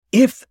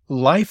If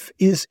life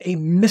is a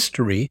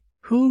mystery,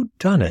 who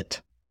done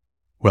it?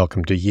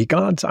 Welcome to Ye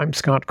Gods, I'm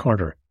Scott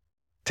Carter.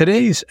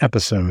 Today's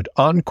episode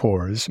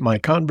encores my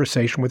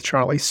conversation with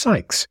Charlie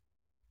Sykes,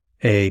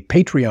 a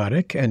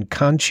patriotic and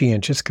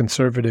conscientious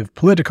conservative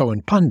politico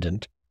and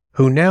pundit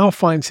who now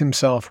finds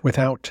himself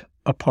without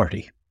a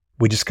party.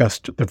 We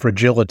discussed the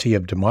fragility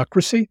of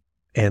democracy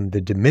and the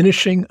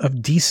diminishing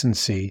of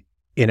decency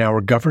in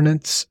our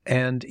governance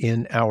and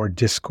in our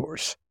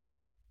discourse.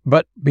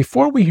 But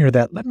before we hear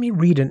that, let me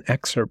read an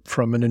excerpt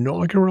from an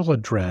inaugural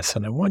address,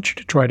 and I want you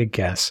to try to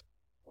guess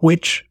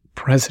which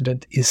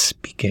president is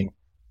speaking.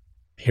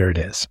 Here it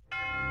is.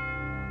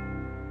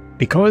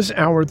 Because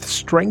our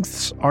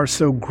strengths are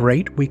so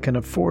great, we can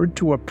afford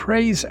to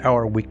appraise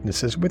our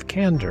weaknesses with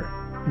candor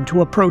and to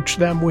approach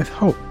them with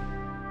hope.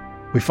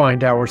 We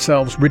find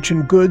ourselves rich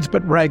in goods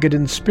but ragged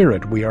in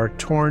spirit. We are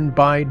torn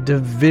by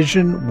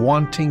division,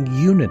 wanting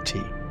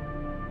unity.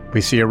 We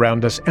see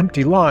around us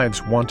empty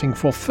lives wanting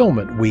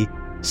fulfillment. We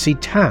see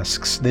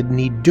tasks that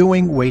need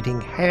doing,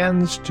 waiting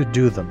hands to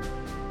do them.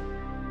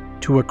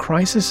 To a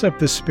crisis of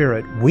the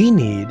spirit, we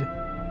need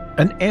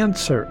an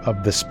answer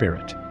of the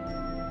spirit.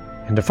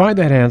 And to find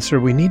that answer,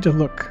 we need to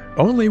look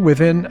only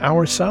within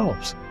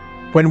ourselves.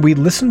 When we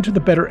listen to the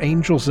better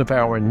angels of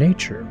our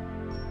nature,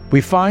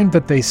 we find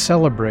that they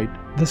celebrate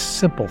the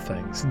simple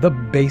things, the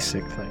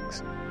basic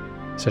things,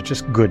 such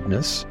as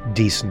goodness,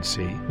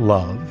 decency,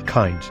 love,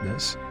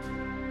 kindness.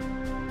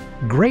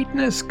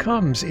 Greatness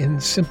comes in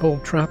simple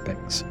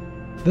trappings.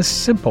 The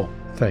simple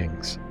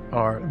things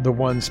are the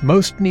ones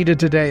most needed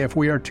today if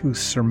we are to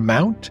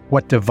surmount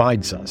what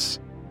divides us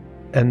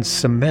and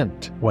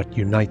cement what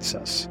unites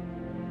us.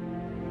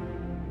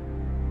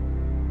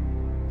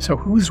 So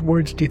whose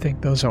words do you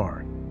think those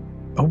are?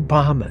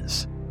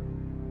 Obama's?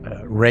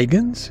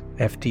 Reagan's?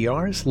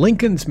 FDR's?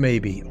 Lincoln's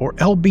maybe? Or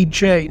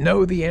LBJ?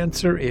 No, the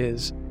answer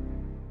is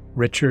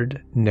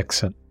Richard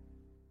Nixon.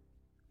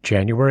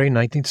 January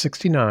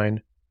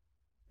 1969,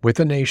 with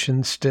the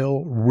nation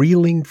still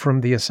reeling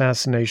from the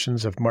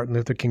assassinations of Martin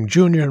Luther King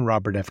Jr. and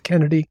Robert F.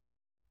 Kennedy,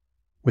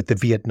 with the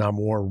Vietnam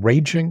War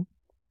raging,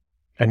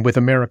 and with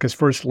America's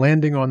first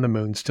landing on the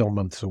moon still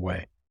months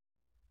away.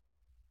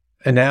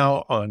 And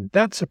now, on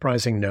that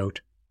surprising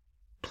note,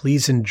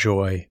 please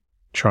enjoy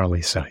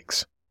Charlie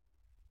Sykes.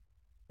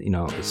 You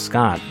know,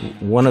 Scott,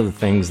 one of the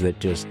things that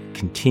just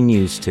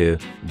continues to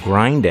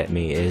grind at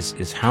me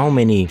is how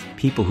many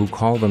people who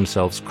call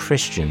themselves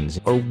Christians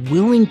are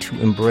willing to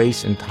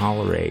embrace and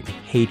tolerate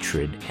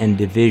hatred and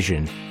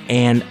division.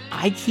 And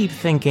I keep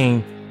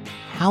thinking,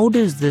 how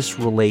does this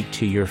relate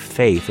to your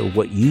faith or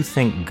what you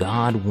think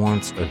God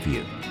wants of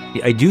you?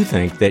 I do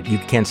think that you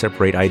can't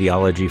separate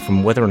ideology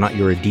from whether or not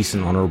you're a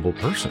decent, honorable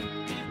person.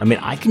 I mean,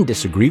 I can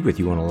disagree with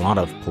you on a lot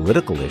of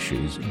political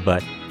issues,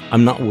 but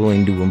I'm not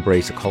willing to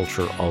embrace a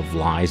culture of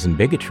lies and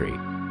bigotry.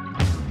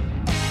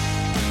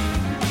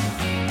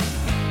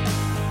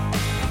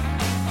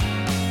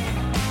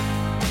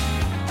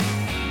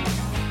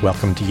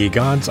 Welcome to Ye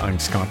Gods, I'm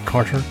Scott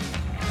Carter.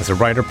 As a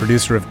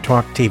writer-producer of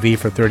talk TV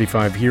for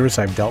 35 years,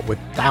 I've dealt with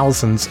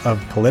thousands of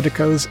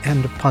politicos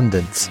and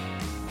pundits.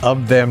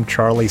 Of them,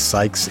 Charlie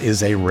Sykes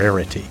is a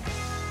rarity.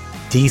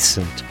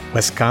 Decent,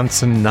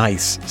 Wisconsin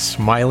nice,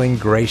 smiling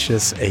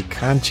gracious, a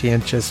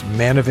conscientious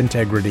man of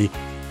integrity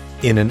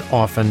in an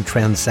often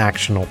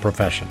transactional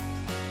profession.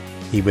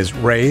 He was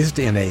raised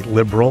in a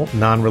liberal,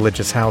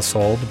 non-religious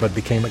household, but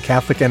became a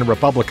Catholic and a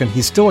Republican.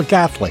 He's still a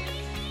Catholic,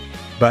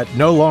 but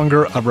no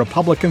longer a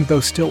Republican,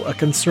 though still a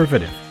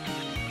conservative.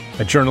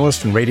 A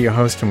journalist and radio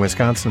host in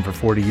Wisconsin for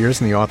 40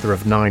 years and the author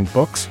of 9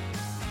 books.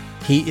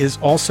 He is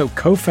also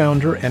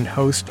co-founder and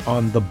host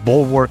on the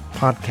Bulwark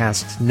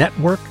Podcast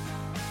Network,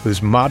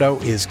 whose motto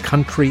is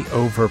Country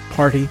Over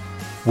Party.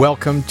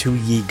 Welcome to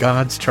Ye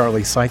Gods,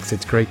 Charlie Sykes.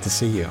 It's great to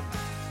see you.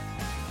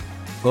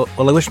 Well,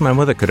 I wish my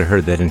mother could have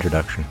heard that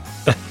introduction.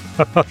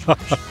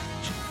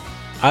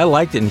 I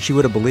liked it, and she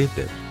would have believed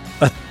it.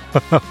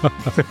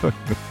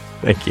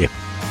 Thank you.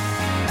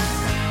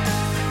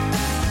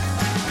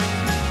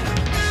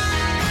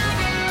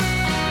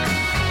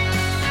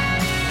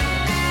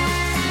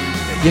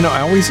 You know, I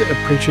always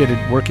appreciated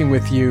working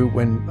with you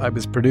when I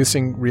was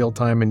producing Real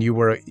Time and you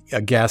were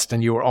a guest,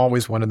 and you were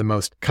always one of the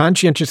most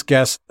conscientious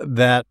guests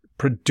that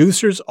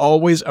producers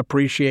always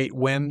appreciate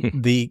when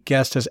the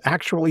guest has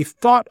actually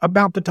thought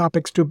about the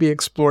topics to be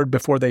explored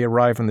before they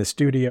arrive in the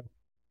studio.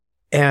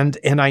 And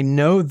I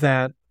know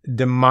that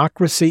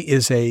democracy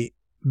is a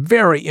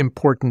very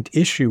important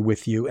issue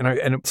with you.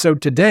 And so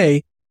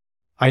today,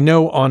 I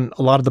know on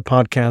a lot of the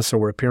podcasts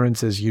or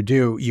appearances you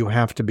do, you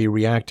have to be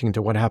reacting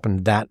to what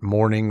happened that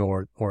morning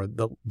or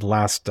the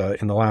last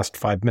in the last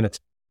 5 minutes.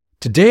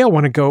 Today, I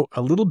want to go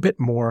a little bit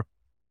more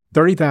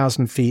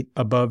 30,000 feet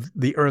above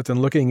the earth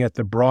and looking at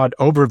the broad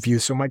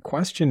overview. So my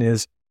question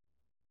is,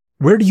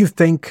 where do you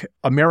think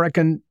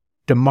American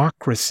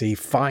democracy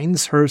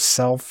finds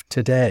herself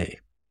today?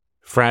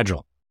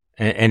 Fragile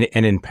and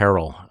in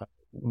peril.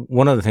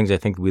 One of the things I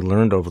think we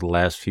learned over the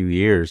last few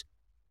years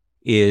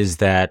is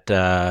that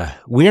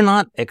we're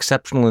not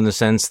exceptional in the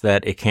sense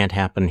that it can't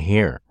happen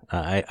here.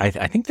 I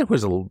think there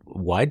was a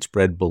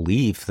widespread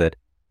belief that,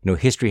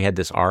 history had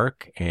this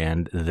arc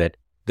and that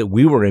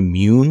we were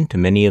immune to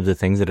many of the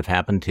things that have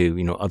happened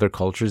to, other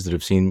cultures that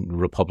have seen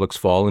republics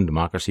fall and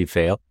democracy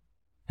fail.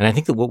 And I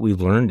think that what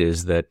we've learned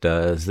is that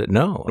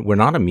no, we're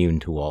not immune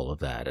to all of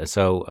that. And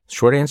so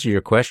short answer to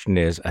your question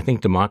is, I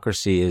think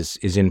democracy is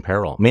in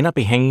peril. It may not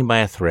be hanging by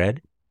a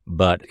thread,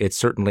 but it's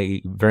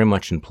certainly very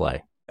much in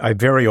play. I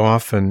very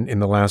often in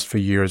the last few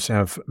years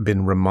have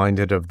been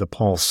reminded of the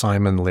Paul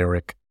Simon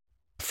lyric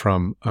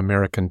from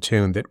American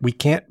Tune that we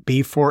can't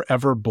be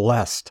forever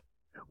blessed.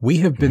 We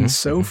have been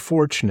so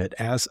fortunate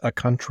as a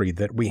country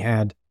that we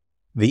had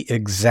the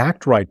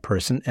exact right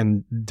person,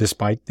 and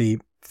despite the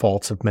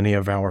faults of many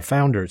of our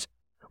founders,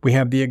 we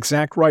have the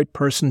exact right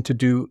person to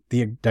do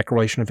the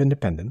Declaration of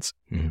Independence.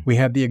 We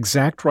had the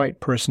exact right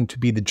person to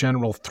be the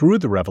general through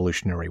the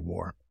Revolutionary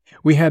War.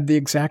 We had the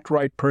exact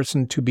right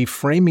person to be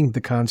framing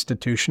the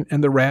Constitution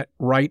and the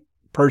right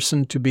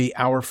person to be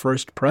our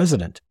first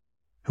president,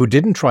 who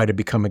didn't try to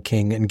become a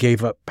king and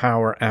gave up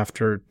power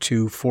after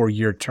 2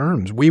 4-year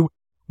terms.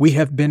 We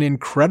have been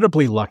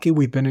incredibly lucky.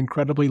 We've been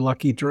incredibly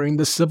lucky during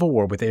the Civil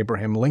War with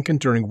Abraham Lincoln,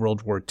 during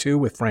World War II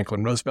with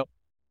Franklin Roosevelt.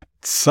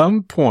 At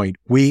some point,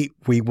 we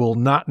will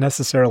not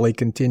necessarily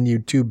continue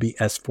to be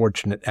as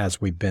fortunate as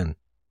we've been.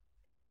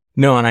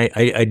 No, and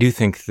I do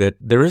think that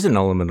there is an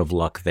element of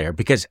luck there,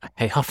 because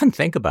I often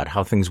think about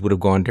how things would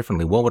have gone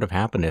differently. What would have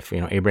happened if,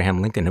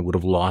 Abraham Lincoln would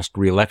have lost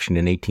re-election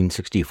in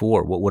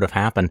 1864? What would have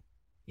happened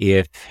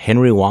if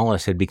Henry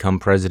Wallace had become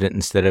president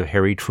instead of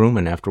Harry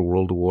Truman after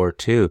World War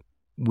II?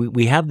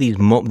 We have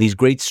these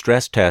great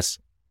stress tests,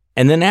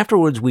 and then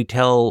afterwards we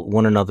tell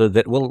one another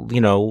that, well,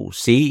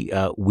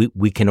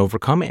 we can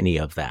overcome any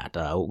of that.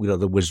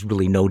 There was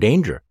really no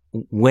danger.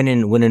 When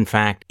in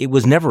fact it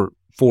was never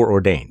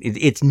foreordained. It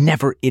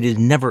is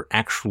never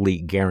actually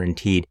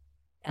guaranteed.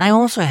 And I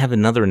also have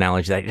another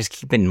analogy that I just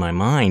keep in my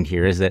mind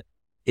here is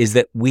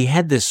that we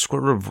had this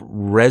sort of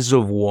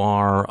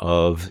reservoir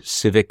of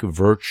civic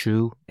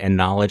virtue and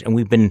knowledge, and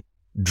we've been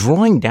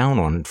drawing down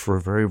on it for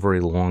a very,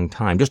 very long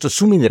time, just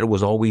assuming that it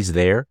was always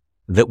there,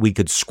 that we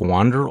could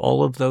squander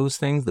all of those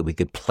things, that we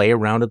could play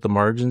around at the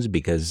margins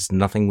because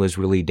nothing was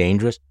really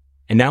dangerous.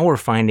 And now we're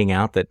finding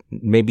out that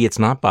maybe it's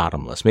not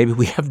bottomless. Maybe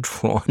we have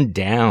drawn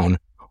down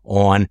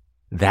on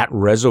that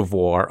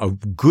reservoir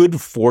of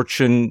good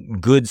fortune,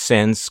 good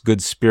sense,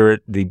 good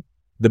spirit. The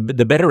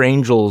better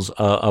angels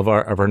of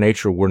our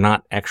nature were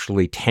not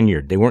actually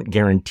tenured. They weren't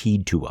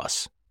guaranteed to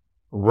us.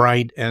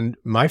 Right. And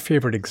my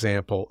favorite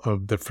example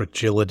of the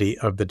fragility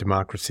of the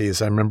democracy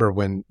is I remember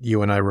when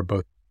you and I were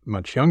both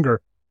much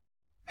younger,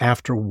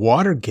 after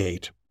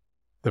Watergate,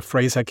 the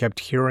phrase I kept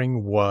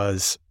hearing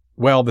was,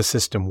 well, the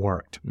system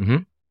worked.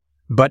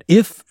 But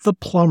if the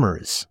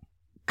plumbers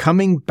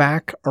coming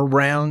back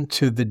around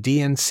to the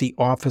DNC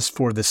office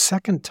for the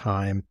second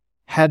time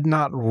had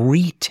not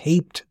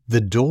retaped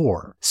the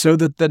door so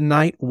that the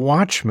night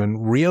watchman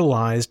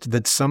realized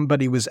that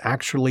somebody was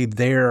actually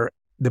there,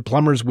 the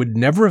plumbers would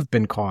never have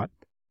been caught.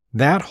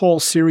 That whole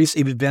series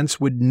of events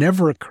would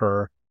never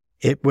occur.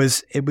 It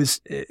was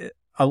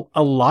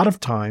a lot of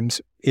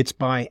times it's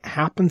by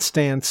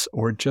happenstance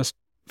or just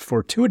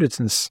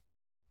fortuitousness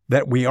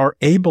that we are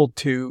able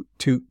to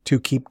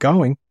keep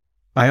going.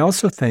 I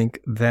also think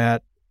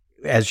that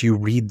as you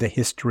read the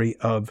history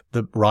of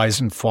the rise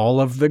and fall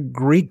of the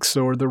Greeks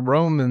or the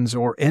Romans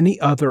or any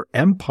other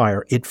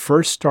empire, it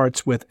first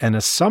starts with an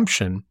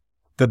assumption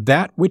that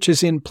that which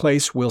is in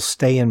place will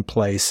stay in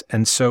place.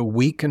 And so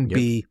we can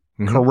be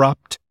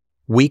corrupt.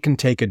 We can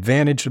take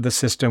advantage of the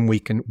system. We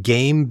can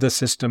game the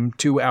system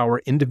to our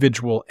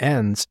individual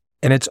ends.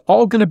 And it's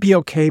all going to be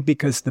okay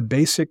because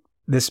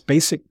this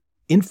basic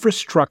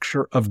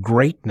infrastructure of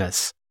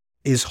greatness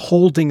is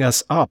holding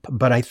us up.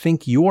 But I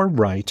think you're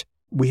right.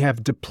 We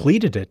have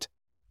depleted it,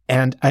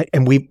 and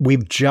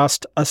we've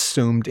just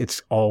assumed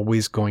it's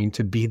always going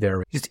to be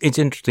there. It's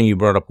interesting you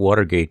brought up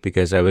Watergate,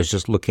 because I was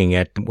just looking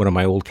at one of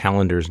my old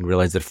calendars and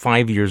realized that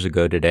 5 years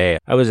ago today,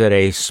 I was at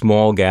a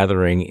small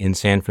gathering in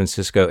San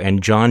Francisco,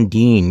 and John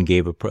Dean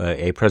gave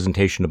a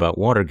presentation about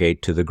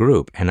Watergate to the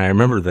group. And I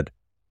remember that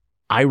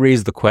I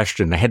raised the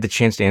question, I had the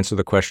chance to answer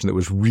the question that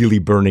was really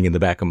burning in the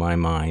back of my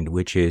mind,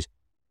 which is,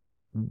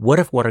 what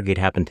if Watergate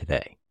happened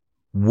today?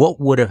 What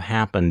would have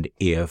happened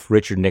if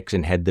Richard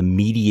Nixon had the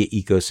media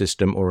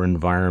ecosystem or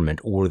environment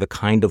or the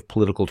kind of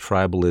political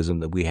tribalism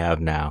that we have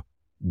now?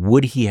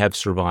 Would he have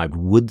survived?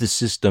 Would the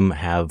system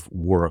have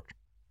worked?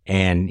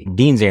 And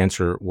Dean's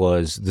answer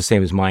was the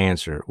same as my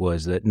answer,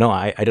 was that no,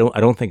 I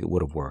don't think it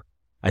would have worked.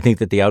 I think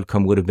that the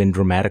outcome would have been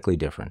dramatically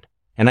different.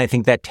 And I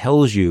think that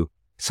tells you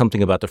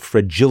something about the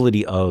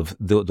fragility of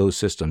those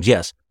systems.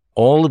 Yes,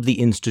 all of the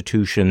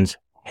institutions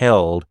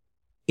held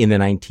in the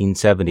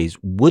 1970s,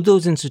 would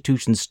those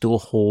institutions still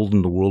hold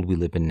in the world we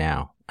live in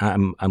now?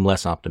 I'm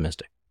less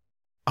optimistic.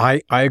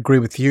 I agree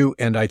with you,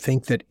 and I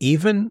think that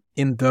even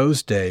in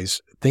those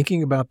days,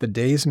 thinking about the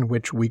days in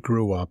which we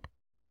grew up,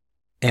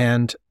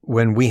 and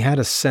when we had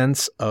a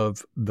sense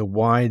of the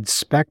wide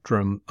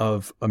spectrum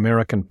of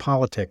American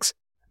politics,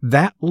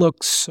 that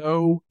looked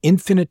so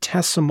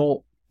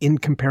infinitesimal in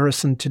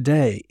comparison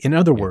today. In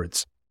other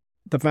words,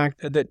 the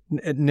fact that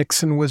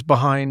Nixon was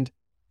behind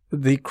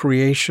the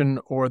creation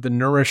or the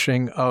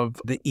nourishing of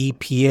the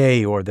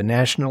EPA or the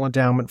National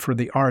Endowment for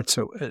the Arts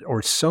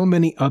or so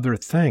many other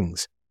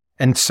things.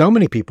 And so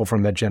many people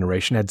from that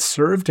generation had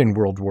served in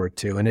World War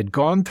II and had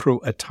gone through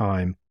a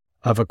time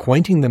of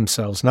acquainting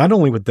themselves not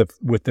only with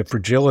the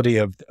fragility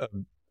of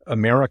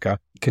America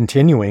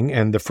continuing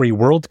and the free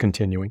world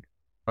continuing.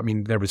 I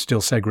mean, there was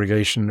still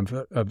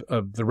segregation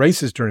of the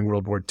races during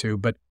World War II,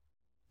 but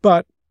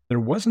there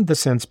wasn't the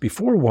sense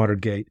before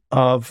Watergate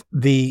of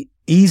the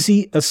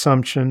easy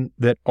assumption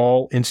that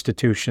all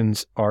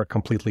institutions are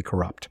completely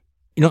corrupt.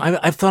 You know,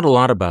 I've thought a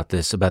lot about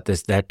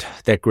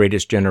that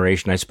greatest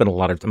generation. I spent a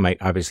lot of time,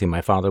 obviously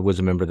my father was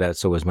a member of that,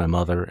 so was my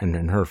mother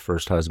and her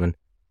first husband.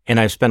 And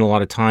I've spent a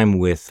lot of time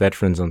with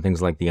veterans on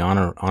things like the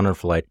honor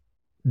flight.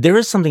 There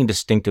is something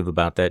distinctive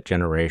about that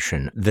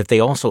generation, that they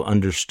also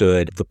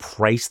understood the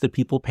price that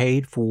people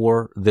paid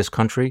for this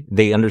country.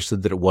 They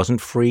understood that it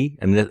wasn't free,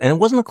 and it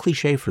wasn't a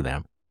cliche for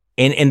them.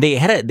 And they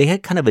had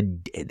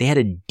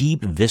a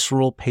deep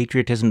visceral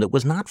patriotism that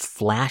was not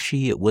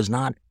flashy. It was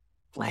not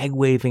flag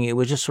waving. It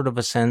was just sort of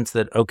a sense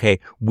that, okay,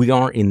 we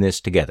are in this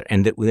together,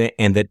 and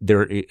that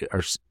there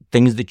are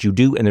things that you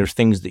do and there's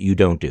things that you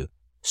don't do.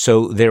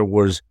 So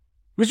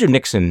Richard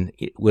Nixon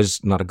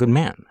was not a good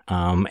man,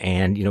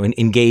 and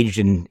engaged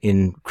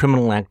in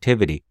criminal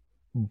activity.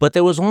 But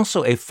there was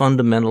also a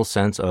fundamental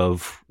sense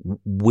of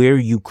where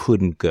you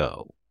couldn't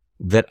go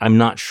that I'm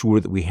not sure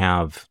that we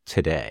have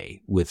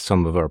today with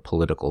some of our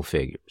political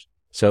figures.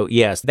 So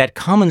yes, that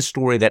common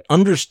story, that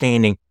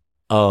understanding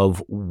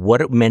of what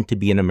it meant to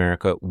be in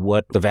America,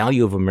 what the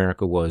value of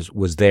America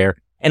was there.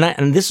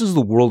 And this is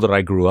the world that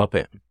I grew up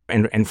in.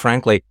 And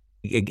frankly,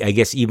 I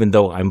guess even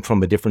though I'm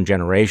from a different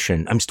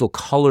generation, I'm still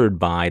colored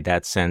by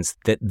that sense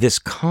that this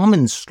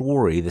common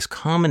story, this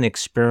common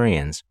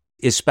experience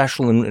is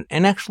special and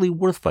actually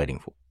worth fighting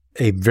for.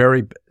 A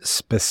very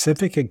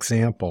specific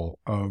example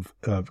of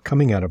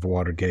coming out of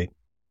Watergate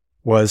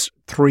was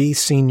 3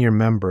 senior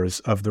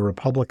members of the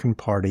Republican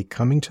Party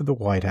coming to the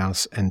White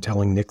House and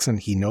telling Nixon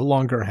he no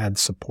longer had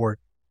support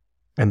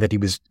and that he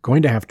was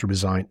going to have to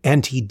resign.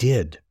 And he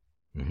did.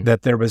 Mm-hmm.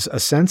 That there was a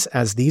sense,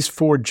 as these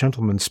 4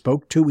 gentlemen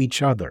spoke to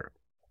each other,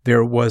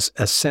 there was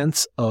a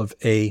sense of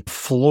a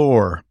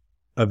floor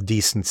of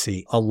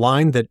decency, a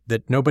line that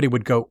nobody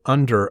would go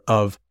under,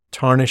 of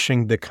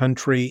tarnishing the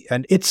country.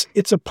 And it's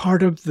a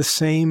part of the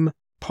same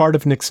part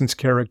of Nixon's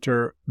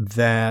character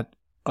that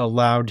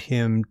allowed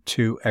him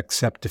to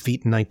accept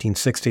defeat in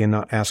 1960 and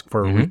not ask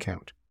for a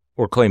recount.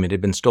 Or claim it had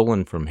been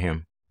stolen from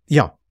him.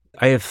 Yeah.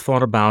 I have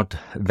thought about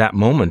that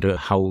moment,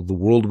 how the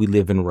world we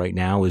live in right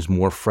now is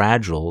more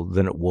fragile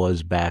than it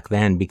was back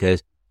then,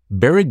 because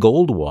Barry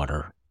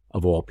Goldwater,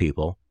 of all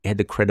people, had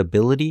the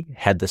credibility,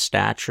 had the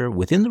stature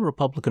within the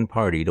Republican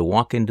Party to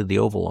walk into the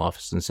Oval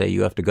Office and say,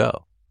 you have to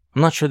go.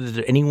 I'm not sure that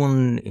there's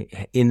anyone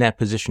in that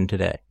position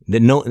today. I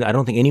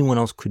don't think anyone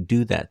else could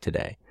do that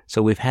today.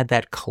 So we've had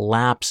that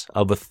collapse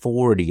of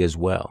authority as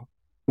well.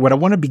 What I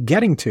want to be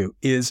getting to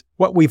is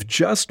what we've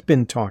just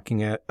been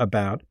talking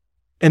about,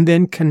 and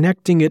then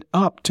connecting it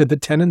up to the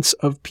tenets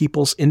of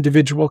people's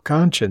individual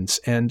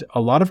conscience. And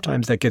a lot of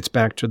times that gets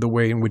back to the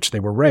way in which they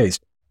were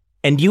raised.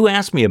 And you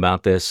asked me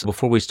about this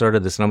before we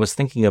started this, and I was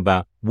thinking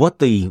about what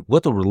the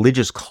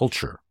religious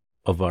culture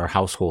of our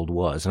household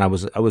was. And I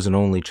was an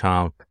only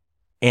child.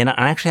 And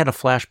I actually had a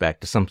flashback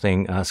to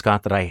something,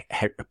 Scott, that I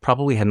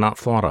probably had not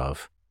thought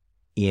of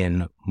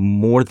in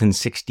more than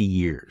 60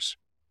 years.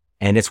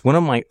 And it's one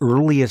of my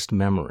earliest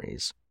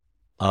memories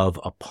of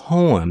a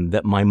poem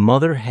that my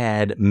mother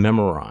had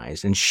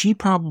memorized. And she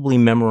probably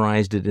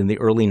memorized it in the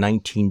early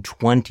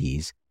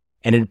 1920s.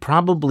 And it had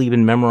probably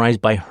been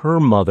memorized by her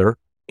mother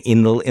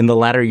in the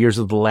latter years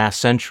of the last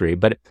century.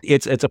 But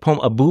it's a poem,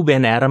 Abu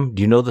Ben Adam.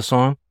 Do you know the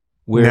song?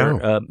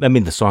 No.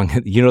 The song,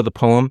 you know the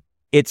poem?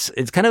 It's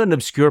kind of an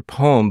obscure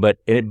poem, but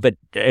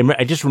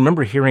I just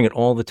remember hearing it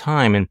all the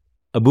time. And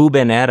Abu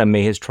Ben Adam,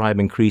 may his tribe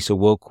increase,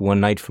 awoke one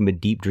night from a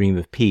deep dream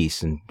of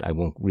peace. And I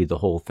won't read the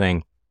whole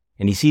thing.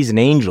 And he sees an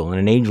angel, and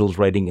an angel's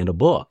writing in a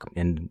book.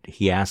 And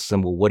he asks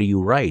him, well, what do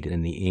you write?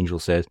 And the angel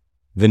says,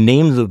 the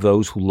names of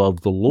those who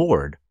love the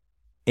Lord.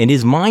 And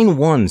is mine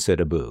one,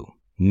 said Abu.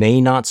 Nay,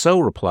 not so,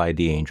 replied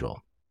the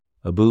angel.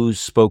 Abu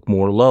spoke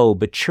more low,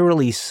 but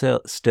cheerily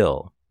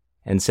still,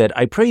 and said,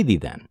 I pray thee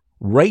then,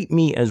 write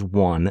me as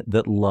one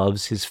that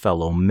loves his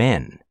fellow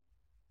men.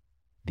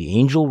 The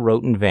angel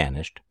wrote and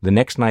vanished. The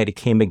next night it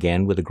came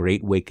again with a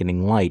great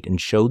wakening light,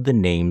 and showed the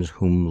names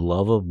whom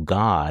love of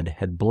God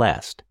had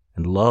blessed.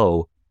 And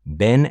lo,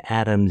 Ben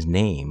Adam's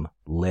name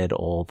led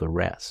all the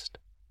rest.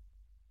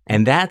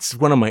 And that's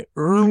one of my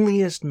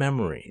earliest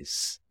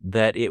memories,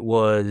 that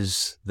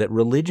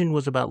religion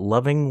was about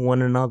loving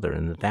one another,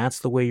 and that's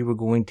the way you were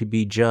going to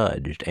be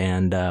judged.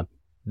 And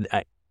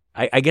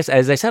I guess,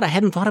 as I said, I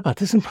hadn't thought about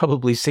this in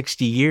probably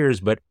 60 years,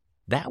 but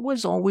that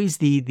was always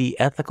the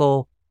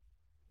ethical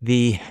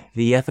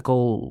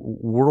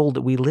world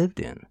that we lived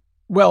in.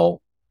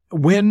 Well,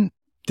 when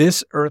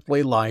this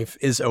earthly life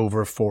is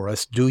over for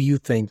us, do you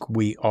think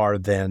we are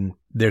then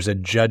there's a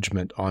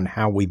judgment on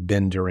how we've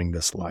been during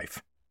this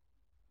life.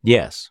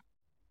 Yes.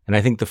 And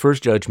I think the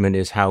first judgment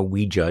is how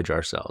we judge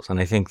ourselves. And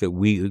I think that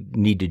we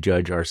need to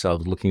judge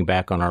ourselves looking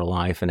back on our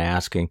life and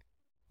asking,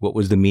 what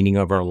was the meaning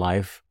of our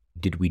life?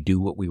 Did we do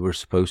what we were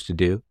supposed to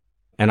do?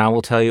 And I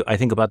will tell you, I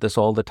think about this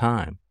all the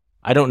time.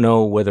 I don't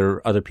know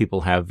whether other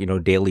people have,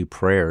 daily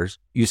prayers.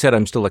 You said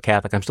I'm still a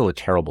Catholic. I'm still a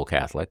terrible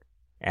Catholic.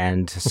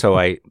 And so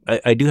I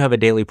do have a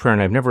daily prayer,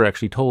 and I've never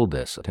actually told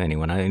this to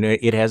anyone.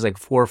 It has like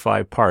 4 or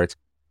 5 parts.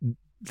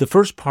 The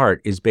first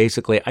part is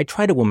basically, I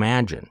try to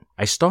imagine.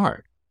 I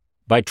start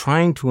by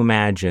trying to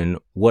imagine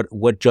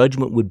what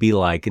judgment would be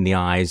like in the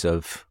eyes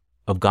of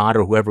God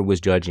or whoever was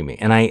judging me.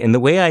 And the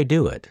way I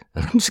do it,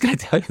 I'm just going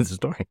to tell you the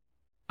story.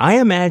 I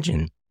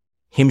imagine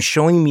him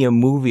showing me a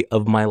movie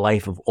of my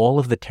life of all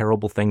of the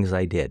terrible things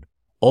I did,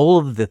 all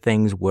of the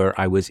things where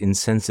I was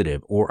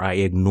insensitive or I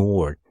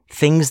ignored,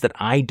 things that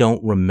I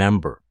don't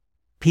remember,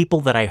 people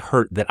that I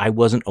hurt that I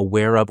wasn't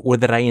aware of or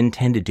that I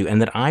intended to,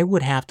 and that I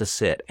would have to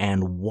sit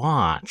and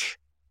watch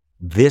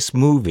this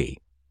movie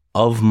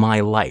of my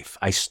life.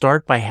 I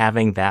start by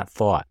having that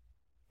thought.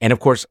 And of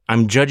course,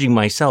 I'm judging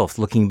myself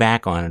looking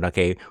back on it.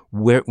 Okay,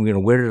 where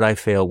did I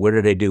fail? Where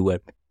did I do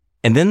what?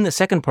 And then the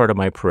second part of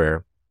my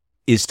prayer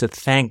is to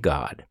thank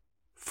God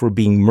for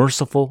being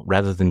merciful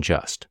rather than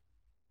just.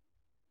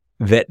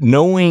 That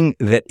knowing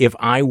that if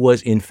I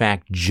was in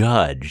fact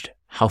judged,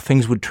 how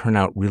things would turn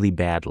out really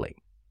badly,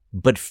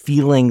 but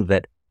feeling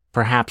that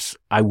perhaps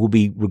I will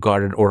be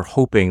regarded, or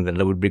hoping that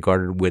I would be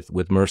regarded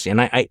with mercy.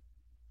 And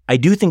I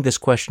do think this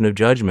question of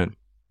judgment,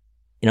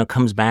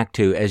 comes back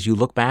to, as you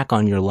look back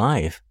on your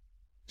life,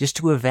 just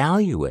to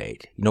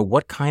evaluate,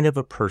 what kind of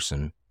a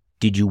person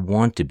did you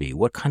want to be?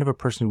 What kind of a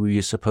person were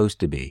you supposed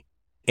to be?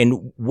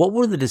 And what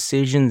were the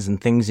decisions and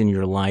things in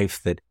your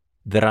life that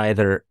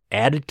either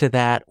added to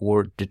that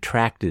or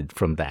detracted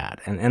from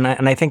that? And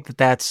I think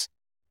that's,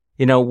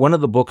 one of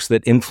the books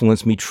that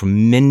influenced me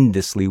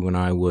tremendously when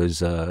I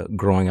was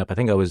growing up, I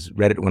think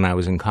read it when I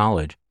was in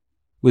college,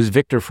 was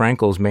Viktor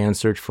Frankl's Man's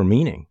Search for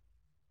Meaning,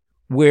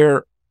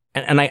 where,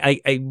 and I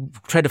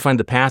tried to find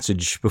the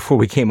passage before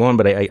we came on,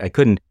 but I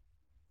couldn't,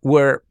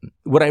 where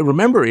what I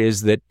remember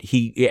is that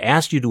he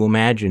asked you to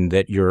imagine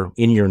that you're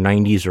in your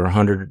 90s or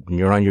 100 and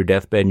you're on your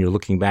deathbed and you're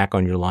looking back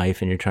on your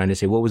life and you're trying to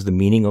say, what was the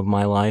meaning of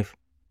my life?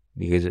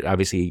 Because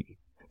obviously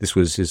this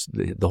was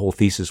the whole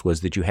thesis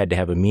was that you had to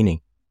have a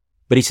meaning.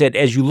 But he said,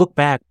 as you look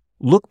back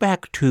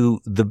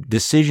to the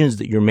decisions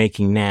that you're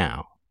making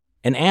now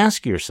and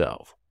ask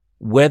yourself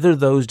whether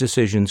those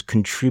decisions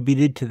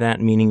contributed to that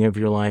meaning of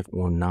your life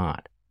or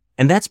not.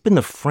 And that's been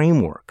the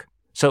framework.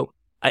 So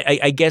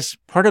I guess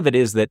part of it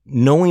is that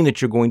knowing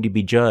that you're going to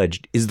be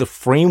judged is the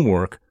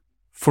framework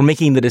for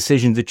making the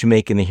decisions that you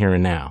make in the here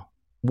and now.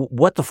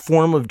 What the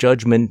form of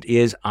judgment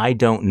is, I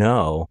don't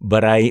know,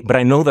 but I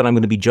know that I'm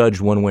going to be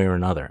judged one way or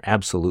another.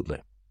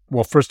 Absolutely.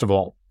 Well, first of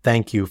all,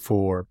 thank you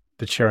for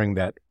sharing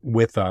that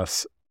with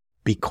us,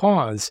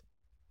 because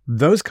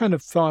those kind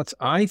of thoughts,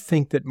 I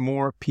think that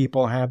more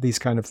people have these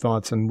kind of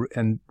thoughts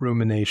and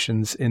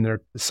ruminations in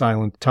their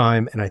silent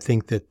time. And I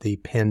think that the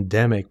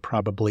pandemic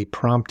probably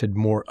prompted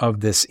more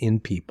of this in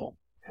people,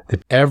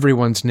 that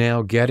everyone's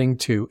now getting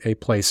to a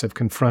place of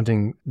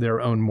confronting their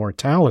own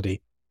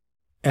mortality.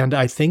 And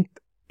I think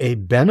a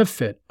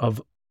benefit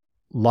of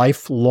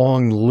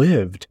lifelong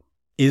lived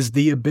is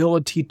the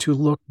ability to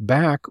look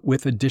back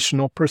with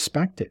additional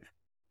perspective,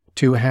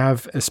 to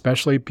have,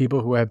 especially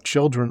people who have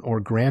children or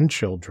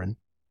grandchildren,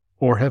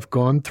 or have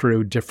gone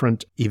through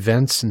different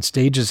events and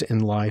stages in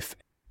life.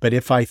 But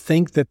if I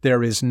think that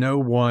there is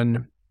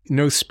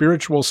no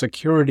spiritual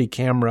security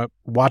camera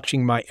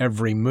watching my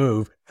every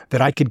move that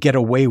I could get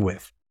away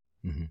with,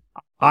 mm-hmm.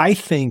 I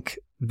think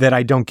that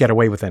I don't get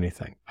away with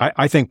anything.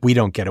 I think we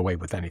don't get away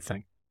with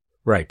anything.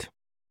 Right.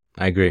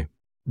 I agree.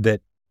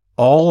 That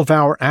all of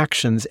our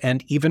actions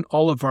and even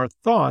all of our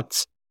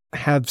thoughts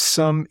have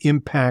some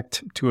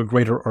impact to a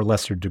greater or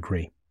lesser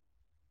degree.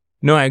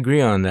 No, I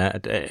agree on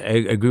that.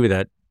 I agree with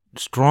that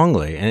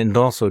strongly. And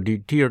also,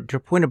 to your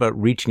point about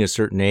reaching a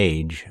certain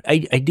age, I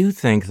do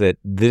think that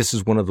this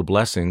is one of the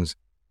blessings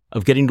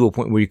of getting to a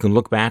point where you can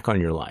look back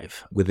on your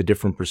life with a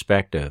different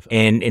perspective.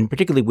 And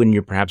particularly when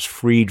you're perhaps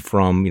freed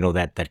from,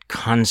 that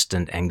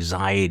constant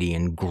anxiety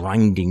and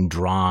grinding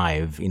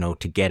drive,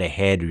 to get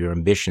ahead, or your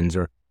ambitions,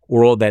 or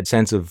all that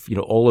sense of,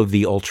 all of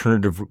the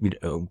alternative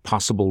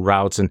possible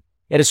routes. And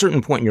at a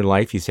certain point in your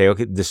life, you say,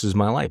 okay, this is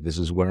my life. This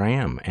is where I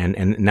am.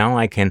 And now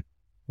I can,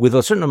 with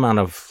a certain amount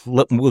of,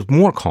 with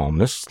more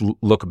calmness,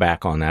 look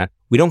back on that.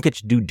 We don't get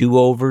to do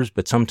do-overs,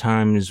 but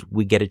sometimes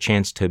we get a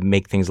chance to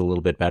make things a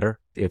little bit better,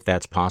 if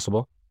that's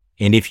possible.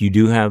 And if you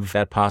do have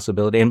that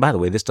possibility, and by the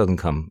way, this doesn't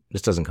come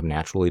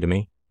naturally to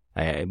me.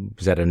 I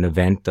was at an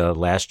event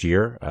last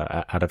year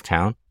out of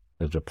town.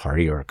 There was a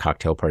party or a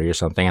cocktail party or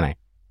something, and I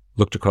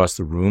looked across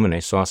the room and I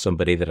saw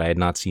somebody that I had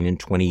not seen in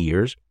 20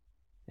 years.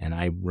 And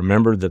I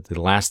remembered that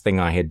the last thing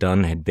I had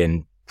done had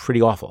been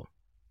pretty awful.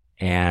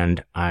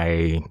 And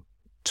I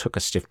took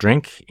a stiff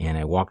drink and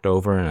I walked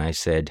over and I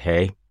said,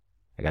 hey,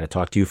 I got to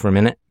talk to you for a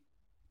minute.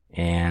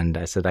 And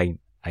I said, I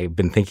I've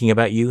been thinking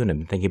about you, and I've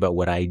been thinking about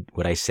what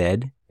I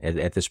said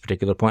at this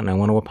particular point, and I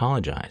want to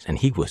apologize. And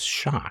he was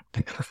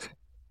shocked.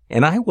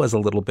 And I was a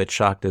little bit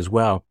shocked as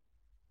well,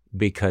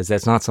 because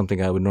that's not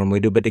something I would normally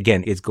do. But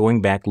again, it's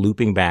going back,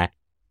 looping back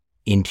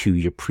into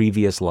your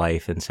previous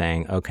life and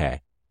saying,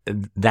 okay,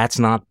 that's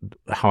not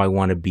how I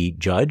want to be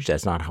judged.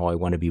 That's not how I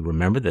want to be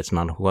remembered. That's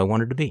not who I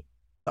wanted to be.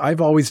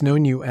 I've always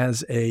known you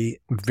as a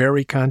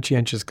very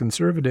conscientious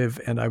conservative,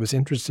 and I was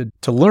interested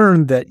to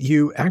learn that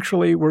you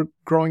actually were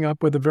growing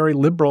up with a very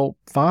liberal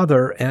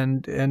father,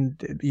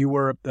 and you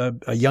were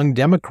a young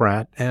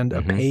Democrat and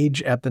a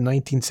page at the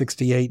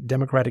 1968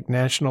 Democratic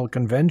National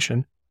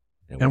Convention.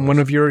 And one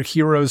of your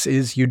heroes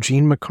is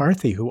Eugene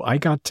McCarthy, who I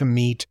got to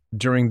meet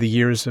during the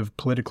years of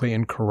Politically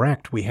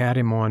Incorrect. We had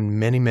him on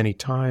many, many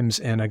times,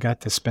 and I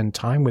got to spend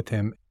time with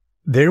him.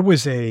 There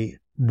was a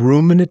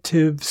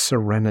ruminative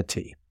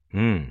serenity.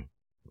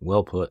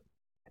 Well put.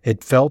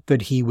 It felt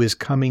that he was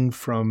coming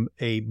from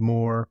a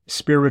more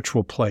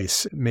spiritual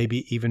place,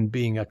 maybe even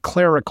being a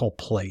clerical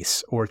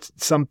place or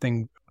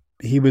something.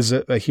 He was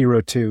a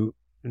hero to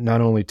not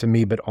only to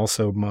me, but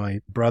also my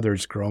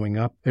brothers growing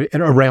up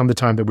and around the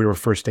time that we were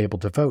first able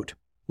to vote.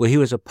 Well, he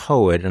was a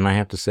poet, and I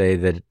have to say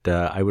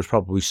that I was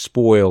probably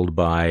spoiled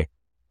by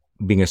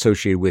being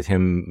associated with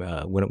him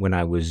when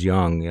I was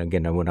young.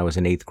 Again, when I was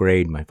in 8th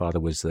grade, my father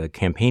was the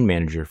campaign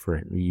manager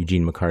for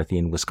Eugene McCarthy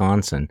in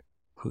Wisconsin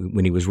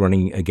when he was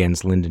running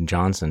against Lyndon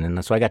Johnson.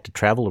 And so I got to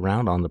travel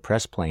around on the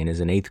press plane as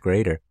an 8th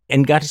grader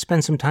and got to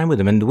spend some time with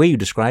him. And the way you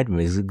described him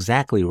is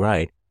exactly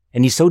right.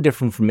 And he's so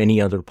different from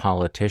any other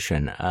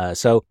politician.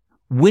 So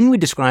when we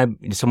describe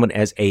someone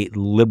as a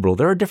liberal,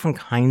 there are different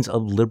kinds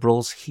of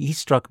liberals. He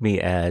struck me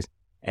as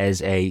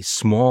a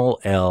small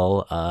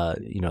L,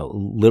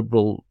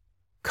 liberal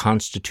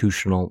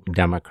constitutional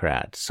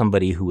Democrat,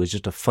 somebody who was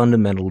just a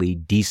fundamentally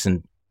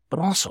decent, but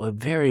also a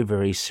very,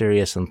 very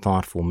serious and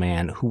thoughtful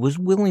man who was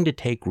willing to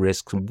take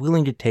risks,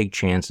 willing to take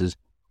chances,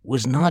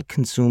 was not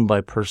consumed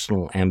by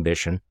personal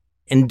ambition,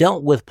 and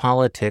dealt with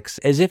politics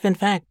as if, in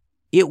fact,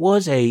 it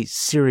was a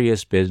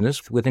serious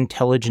business with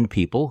intelligent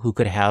people who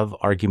could have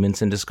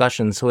arguments and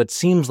discussions. So it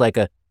seems like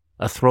a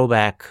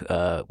throwback.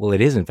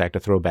 It is, in fact,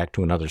 a throwback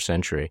to another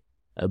century.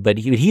 But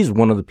he's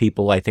one of the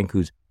people, I think,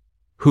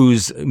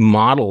 whose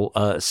model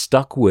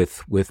stuck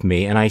with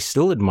me, and I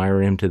still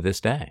admire him to this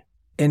day.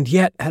 And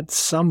yet, at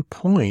some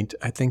point,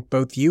 I think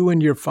both you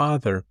and your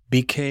father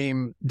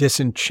became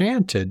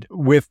disenchanted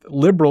with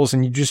liberals,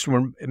 and you just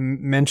were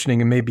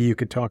mentioning, and maybe you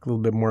could talk a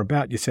little bit more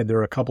about, you said there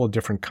are a couple of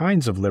different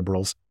kinds of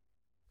liberals.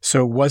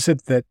 So was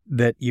it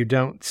that you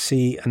don't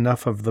see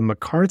enough of the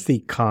McCarthy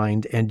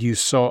kind, and you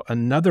saw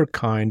another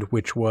kind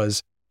which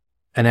was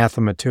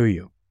anathema to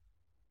you?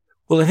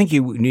 Well, I think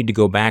you need to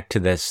go back to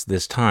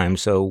this time.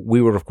 So we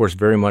were, of course,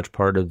 very much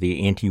part of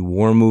the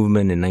anti-war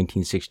movement in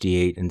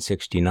 1968 and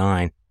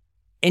 69.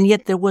 And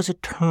yet there was a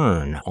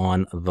turn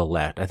on the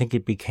left. I think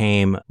it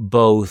became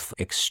both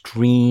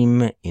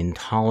extreme,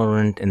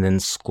 intolerant, and then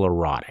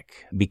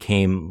sclerotic.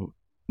 Became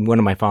one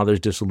of my father's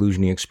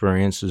disillusioning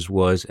experiences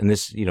was, and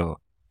this,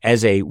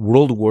 as a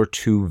World War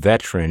II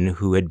veteran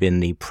who had been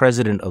the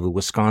president of the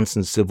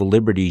Wisconsin Civil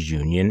Liberties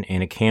Union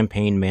and a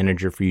campaign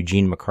manager for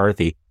Eugene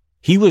McCarthy,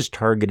 he was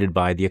targeted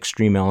by the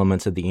extreme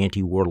elements of the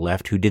anti-war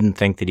left who didn't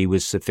think that he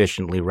was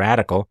sufficiently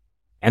radical,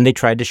 and they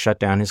tried to shut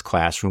down his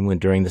classroom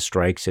during the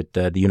strikes at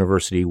the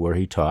university where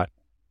he taught.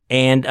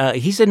 And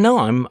he said, no,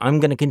 I'm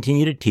going to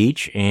continue to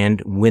teach.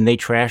 And when they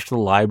trashed the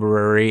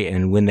library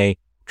and when they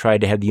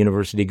tried to have the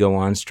university go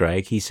on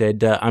strike, he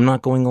said, I'm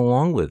not going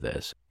along with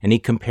this. And he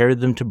compared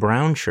them to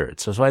brown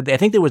shirts. So I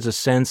think there was a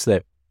sense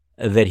that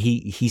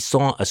he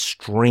saw a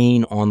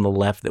strain on the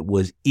left that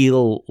was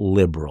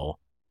illiberal.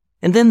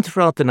 And then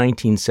throughout the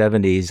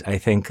 1970s, I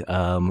think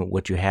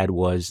what you had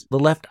was the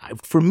left,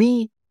 for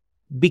me,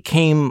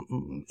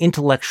 became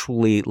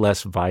intellectually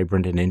less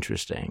vibrant and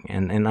interesting.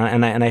 And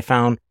I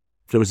found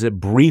there was a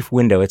brief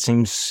window. It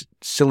seems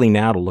silly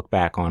now to look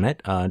back on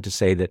it, to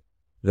say that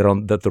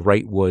the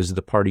right was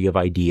the party of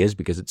ideas,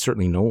 because it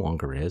certainly no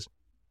longer is.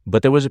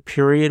 But there was a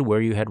period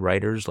where you had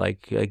writers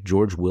like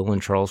George Will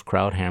and Charles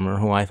Krauthammer,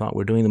 who I thought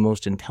were doing the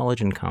most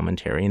intelligent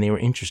commentary, and they were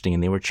interesting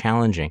and they were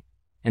challenging.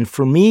 And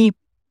for me,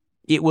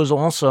 it was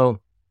also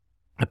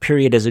a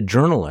period as a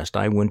journalist.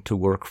 I went to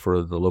work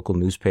for the local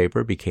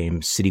newspaper,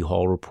 became city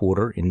hall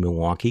reporter in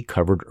Milwaukee,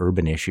 covered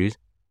urban issues,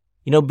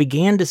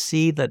 began to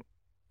see that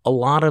a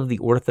lot of the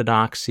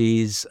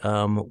orthodoxies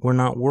were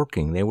not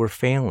working. They were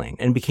failing,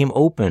 and became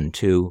open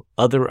to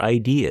other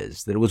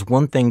ideas. That it was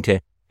one thing to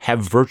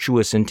have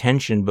virtuous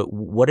intention, but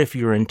what if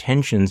your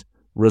intentions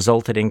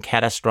resulted in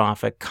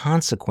catastrophic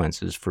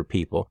consequences for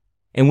people?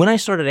 And when I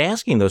started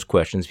asking those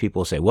questions,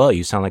 people say, well,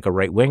 you sound like a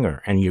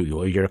right-winger, and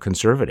you're a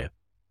conservative.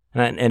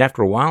 And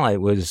after a while,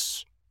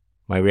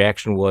 my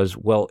reaction was,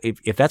 well,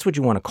 if that's what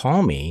you want to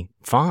call me,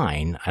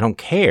 fine. I don't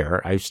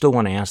care. I still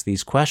want to ask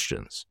these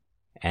questions.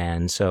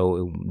 And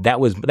so that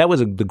was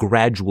the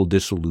gradual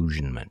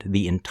disillusionment,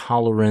 the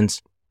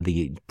intolerance,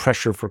 the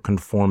pressure for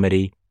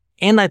conformity,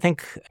 and I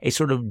think a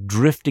sort of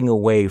drifting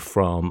away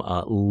from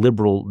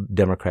liberal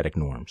democratic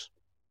norms.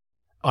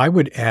 I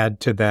would add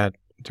to that,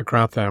 to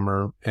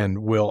Krauthammer and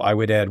Will, I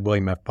would add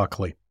William F.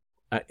 Buckley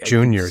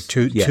Jr.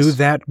 to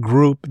that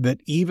group that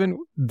even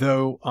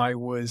though I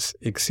was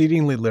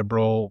exceedingly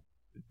liberal,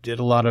 did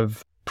a lot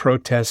of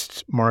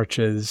protest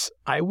marches,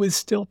 I was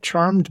still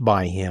charmed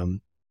by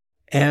him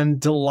and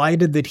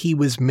delighted that he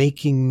was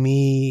making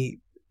me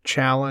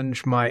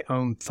challenge my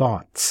own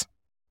thoughts.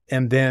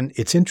 And then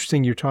it's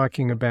interesting you're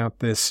talking about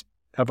this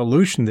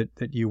evolution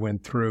that you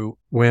went through.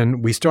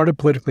 When we started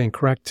Politically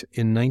Incorrect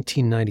in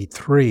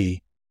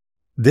 1993,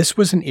 this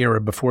was an era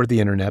before the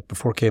internet,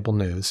 before cable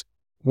news,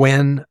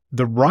 when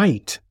the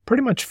right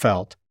pretty much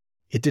felt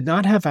it did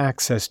not have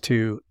access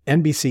to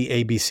NBC,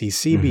 ABC,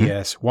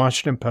 CBS,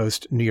 Washington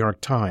Post, New York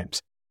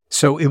Times.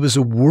 So it was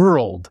a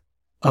world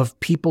of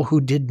people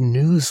who did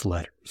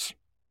newsletters.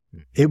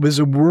 It was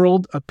a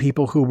world of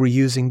people who were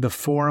using the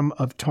forum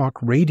of talk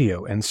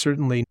radio, and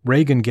certainly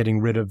Reagan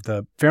getting rid of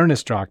the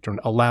Fairness Doctrine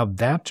allowed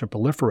that to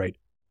proliferate.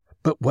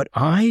 But what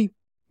I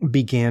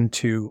began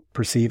to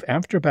perceive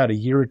after about a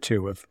year or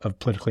two of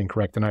Politically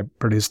Incorrect, and I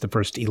produced the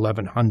first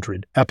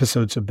 1,100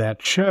 episodes of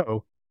that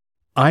show,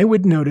 I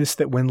would notice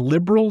that when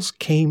liberals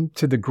came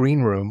to the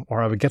green room,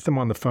 or I would get them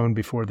on the phone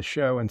before the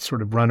show and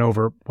sort of run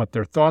over what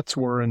their thoughts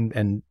were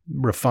and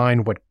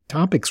refine what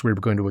topics we were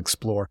going to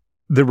explore,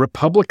 the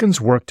Republicans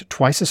worked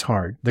twice as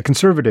hard, the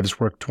conservatives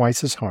worked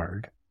twice as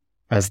hard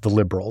as the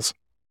liberals,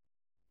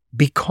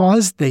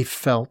 because they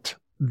felt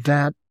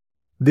that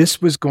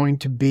this was going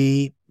to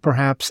be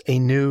perhaps a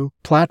new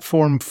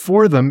platform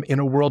for them in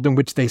a world in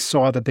which they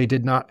saw that they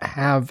did not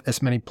have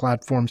as many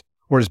platforms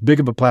or as big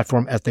of a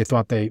platform as they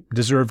thought they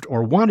deserved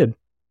or wanted.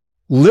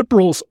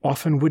 Liberals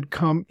often would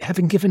come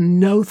having given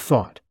no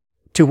thought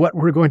to what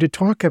we're going to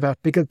talk about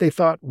because they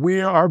thought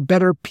we are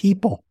better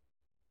people.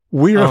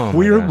 We're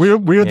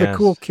the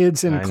cool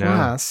kids in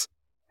class.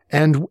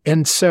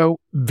 And so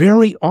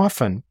very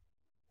often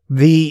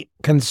the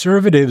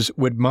conservatives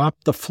would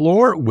mop the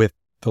floor with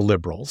the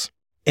liberals.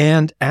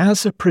 And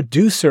as a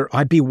producer,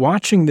 I'd be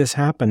watching this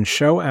happen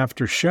show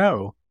after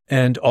show.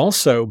 And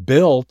also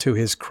Bill, to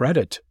his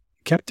credit,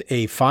 kept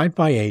a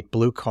 5x8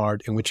 blue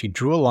card in which he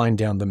drew a line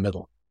down the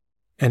middle.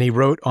 And he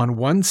wrote on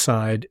one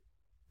side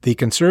the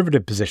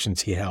conservative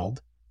positions he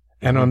held,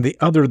 and on the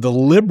other, the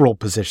liberal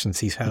positions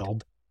he's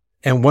held.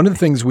 And one of the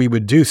things we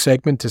would do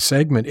segment to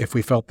segment, if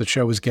we felt the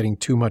show was getting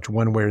too much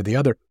one way or the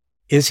other,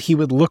 is he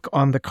would look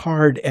on the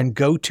card and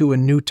go to a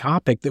new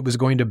topic that was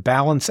going to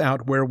balance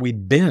out where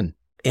we'd been.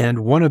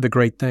 And one of the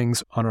great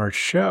things on our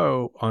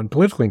show on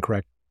Politically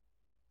Incorrect,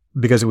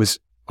 because it was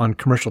on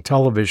commercial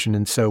television,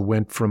 and so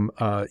went from,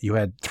 you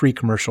had 3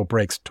 commercial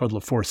breaks, total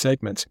of 4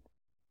 segments.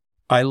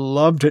 I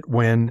loved it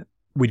when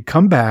we'd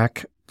come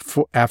back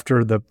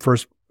after the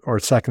first or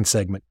second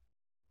segment,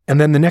 and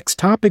then the next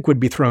topic would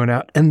be thrown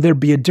out, and there'd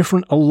be a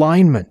different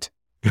alignment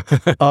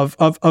of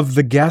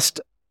the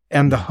guest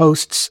and the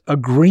hosts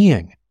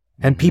agreeing.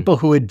 And people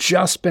who had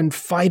just been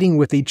fighting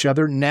with each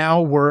other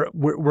now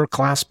were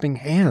clasping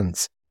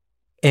hands.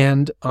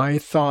 And I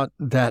thought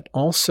that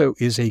also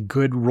is a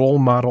good role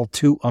model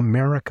to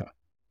America,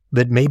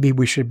 that maybe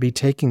we should be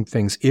taking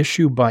things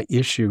issue by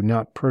issue,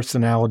 not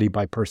personality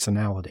by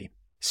personality.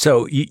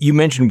 So you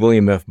mentioned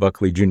William F.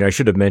 Buckley Jr. I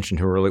should have mentioned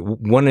him earlier.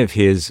 One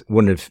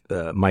of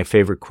my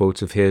favorite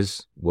quotes of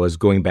his was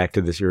going back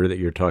to this era that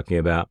you're talking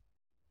about,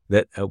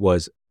 that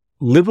was,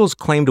 liberals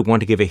claim to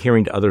want to give a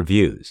hearing to other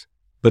views,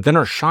 but then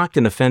are shocked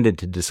and offended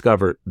to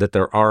discover that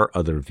there are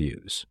other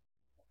views.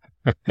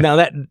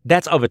 Now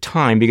that's of a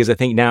time, because I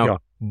think now,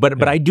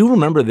 but I do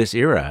remember this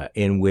era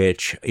in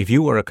which if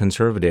you were a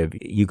conservative,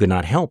 you could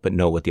not help but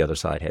know what the other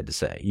side had to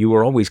say. You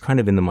were always kind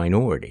of in the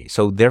minority.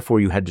 So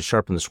therefore you had to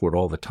sharpen the sword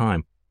all the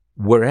time.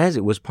 Whereas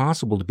it was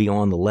possible to be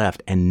on the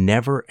left and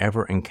never,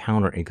 ever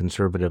encounter a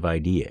conservative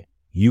idea.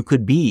 You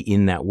could be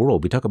in that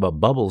world. We talk about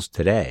bubbles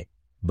today,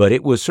 but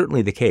it was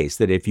certainly the case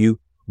that if you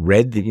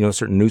read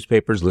certain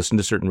newspapers, listened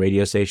to certain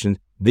radio stations,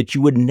 that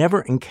you would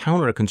never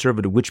encounter a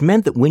conservative, which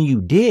meant that when you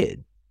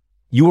did,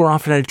 you were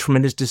often at a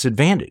tremendous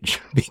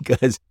disadvantage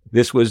because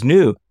this was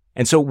new.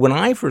 And so when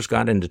I first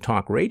got into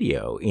talk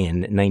radio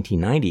in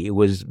 1990, it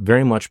was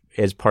very much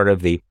as part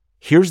of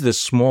here's this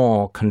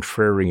small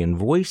contrarian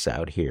voice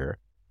out here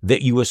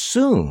that you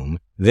assume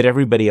that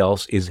everybody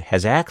else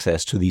has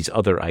access to these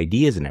other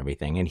ideas and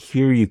everything. And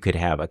here you could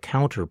have a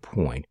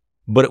counterpoint,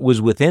 but it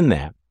was within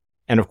that.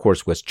 And of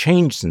course, what's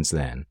changed since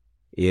then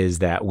is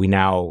that we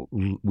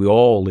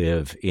all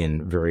live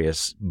in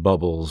various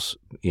bubbles.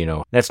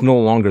 That's no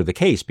longer the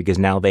case, because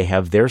now they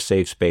have their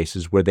safe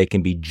spaces where they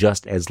can be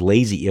just as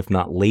lazy, if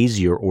not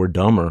lazier or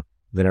dumber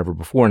than ever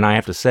before. And I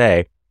have to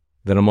say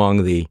that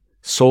among the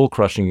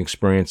soul-crushing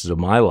experiences of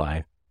my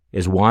life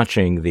is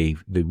watching the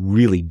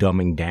really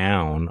dumbing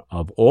down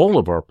of all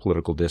of our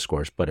political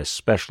discourse, but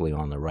especially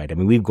on the right. I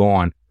mean, we've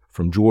gone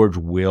from George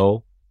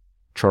Will,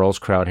 Charles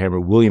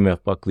Krauthammer, William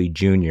F. Buckley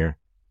Jr.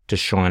 to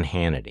Sean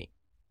Hannity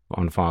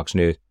on Fox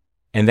News.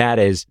 And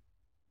that's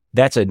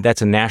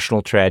a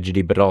national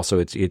tragedy, but also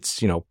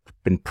it's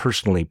been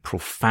personally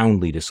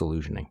profoundly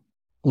disillusioning.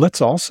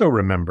 Let's also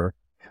remember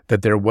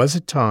that there was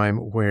a time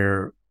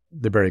where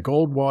the Barry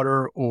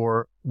Goldwater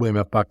or William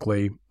F.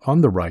 Buckley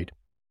on the right,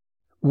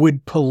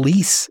 would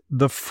police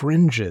the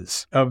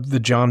fringes of the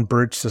John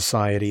Birch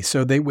Society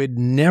so they would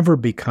never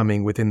be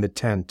coming within the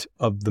tent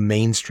of the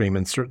mainstream,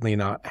 and certainly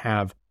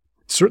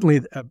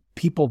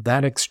people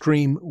that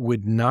extreme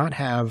would not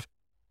have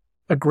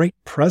a great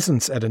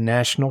presence at a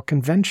national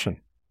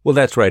convention. Well,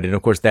 that's right. And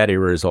of course, that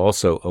era is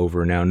also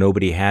over now.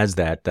 Nobody has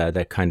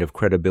that kind of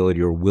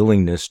credibility or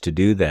willingness to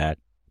do that.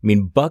 I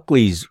mean,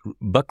 Buckley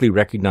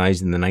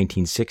recognized in the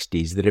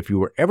 1960s that if you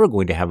were ever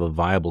going to have a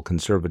viable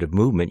conservative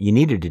movement, you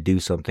needed to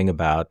do something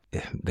about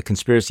the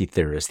conspiracy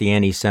theorists, the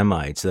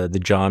anti-Semites, the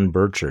John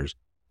Birchers.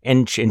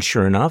 And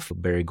sure enough,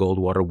 Barry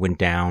Goldwater went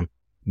down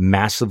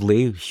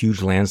massively,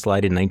 huge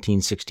landslide in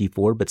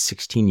 1964, but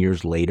 16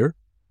 years later,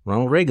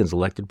 Ronald Reagan's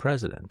elected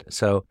president.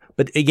 So,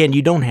 but again,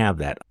 you don't have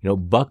that.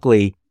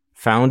 Buckley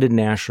founded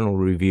National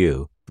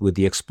Review with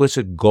the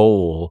explicit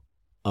goal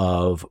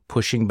of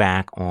pushing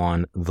back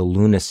on the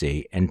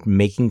lunacy and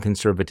making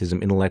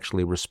conservatism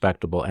intellectually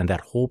respectable, and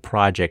that whole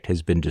project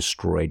has been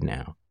destroyed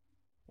now.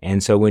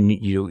 And so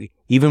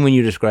even when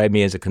you describe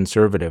me as a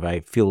conservative,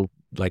 I feel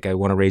like I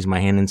want to raise my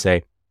hand and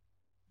say,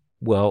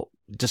 well,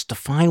 just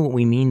define what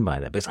we mean by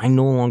that, because I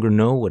no longer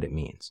know what it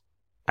means.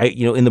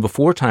 In the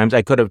before times,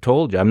 I could have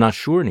told you, I'm not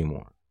sure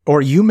anymore.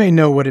 Or you may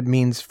know what it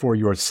means for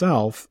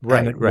yourself. Right,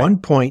 and at one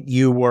point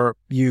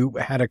you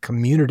had a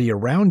community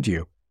around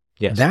you.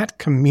 Yes. That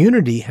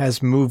community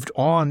has moved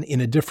on in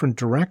a different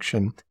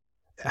direction.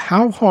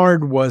 How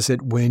hard was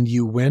it when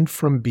you went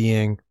from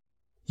being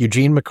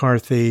Eugene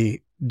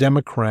McCarthy,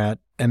 Democrat,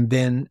 and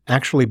then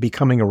actually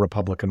becoming a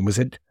Republican? Was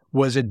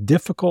it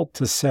difficult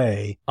to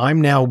say,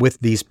 I'm now with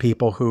these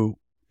people who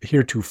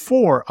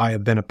heretofore I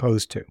have been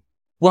opposed to?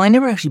 Well, I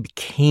never actually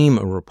became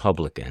a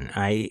Republican.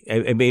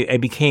 I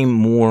became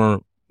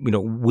more,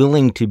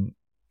 willing to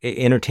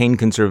entertain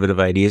conservative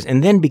ideas,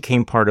 and then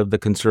became part of the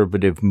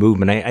conservative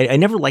movement. I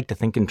never like to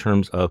think in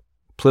terms of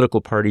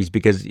political parties,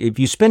 because if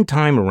you spend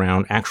time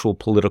around actual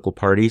political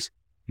parties,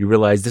 you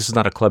realize this is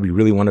not a club you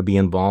really want to be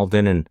involved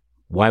in, and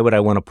why would I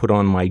want to put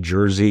on my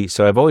jersey?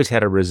 So I've always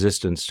had a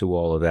resistance to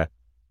all of that.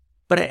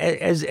 But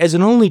as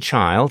an only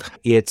child,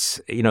 it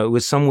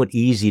was somewhat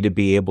easy to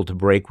be able to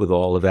break with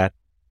all of that,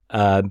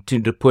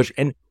 to push.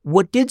 And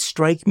what did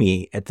strike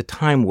me at the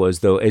time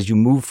was, though, as you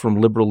move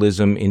from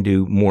liberalism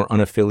into more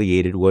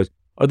unaffiliated,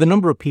 are the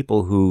number of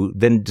people who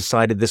then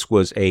decided this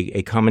was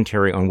a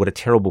commentary on what a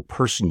terrible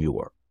person you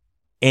were.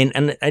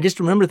 And I just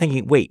remember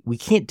thinking, wait, we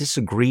can't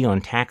disagree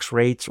on tax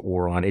rates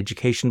or on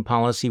education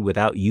policy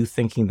without you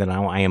thinking that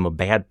now I am a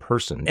bad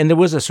person. And there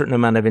was a certain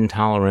amount of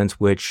intolerance,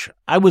 which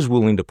I was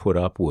willing to put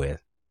up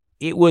with.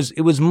 It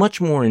was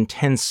much more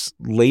intense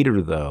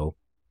later, though,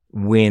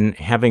 when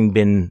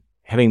having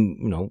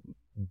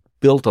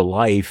built a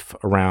life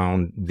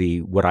around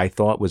what I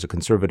thought was a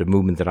conservative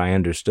movement that I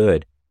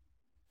understood,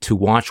 to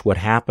watch what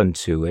happened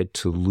to it,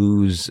 to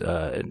lose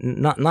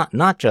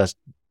not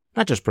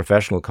just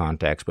professional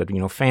contacts,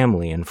 but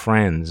family and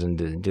friends,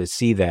 and to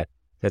see that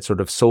sort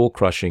of soul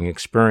crushing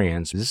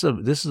experience. This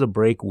is a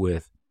break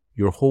with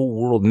your whole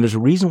world, and there's a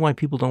reason why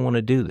people don't want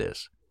to do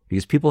this,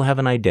 because people have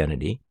an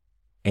identity,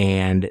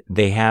 and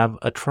they have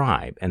a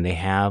tribe, and they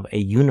have a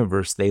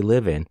universe they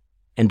live in,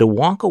 and to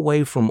walk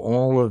away from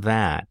all of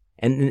that.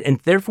 And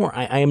therefore,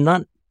 I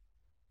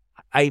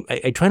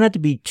try not to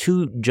be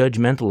too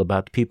judgmental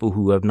about the people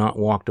who have not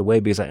walked away,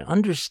 because I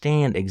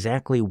understand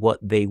exactly what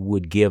they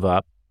would give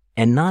up,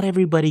 and not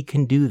everybody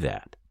can do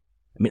that.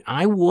 I mean,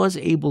 I was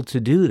able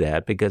to do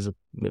that because of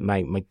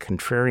my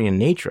contrarian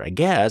nature, I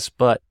guess,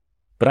 but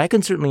I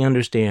can certainly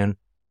understand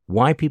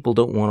why people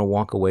don't want to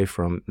walk away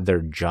from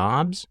their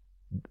jobs,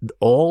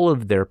 all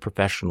of their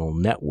professional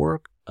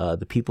network,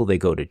 the people they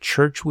go to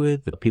church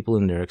with, the people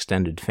in their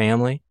extended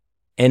family.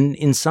 And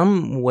in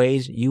some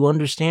ways, you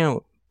understand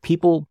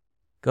people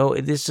go,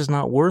 this is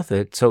not worth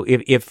it. So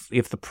if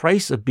the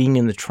price of being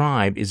in the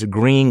tribe is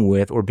agreeing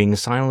with or being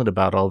silent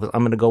about all this,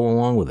 I'm going to go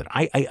along with it.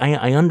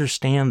 I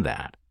understand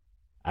that.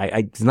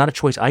 It's not a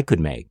choice I could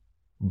make,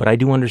 but I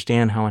do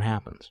understand how it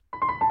happens.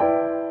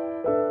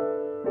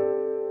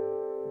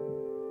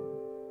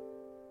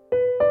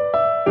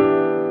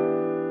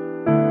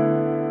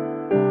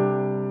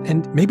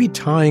 And maybe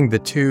tying the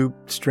two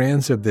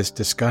strands of this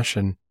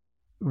discussion,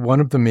 one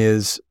of them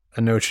is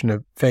a notion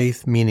of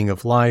faith, meaning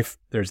of life.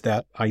 There's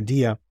that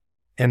idea.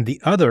 And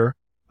the other,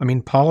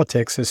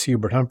 politics, as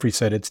Hubert Humphrey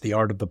said, it's the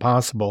art of the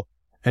possible.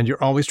 And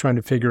you're always trying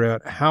to figure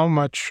out how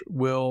much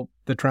will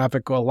the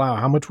traffic allow?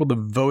 How much will the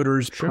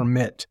voters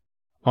permit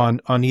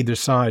on either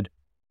side?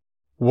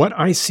 What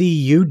I see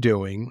you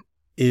doing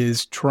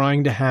is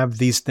trying to have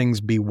these things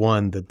be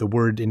one, that the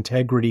word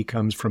integrity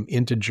comes from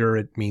integer.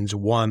 It means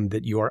one,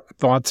 that your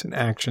thoughts and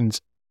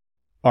actions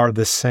are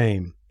the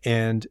same.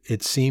 And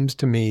it seems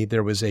to me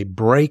there was a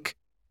break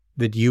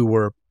that you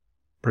were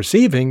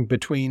perceiving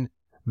between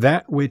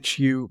that which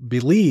you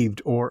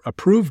believed or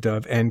approved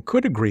of and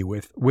could agree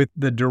with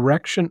the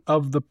direction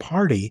of the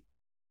party.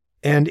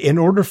 And in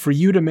order for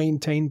you to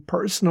maintain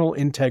personal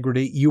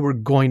integrity, you were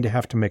going to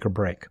have to make a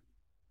break.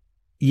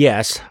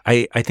 Yes,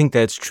 I think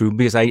that's true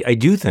because I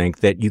do think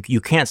that you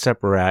can't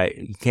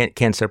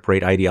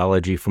separate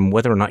ideology from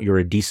whether or not you're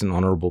a decent,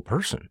 honorable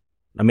person.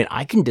 I mean,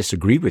 I can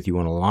disagree with you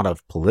on a lot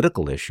of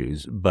political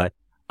issues, but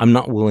I'm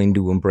not willing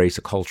to embrace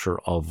a culture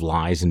of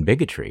lies and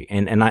bigotry.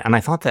 And I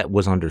thought that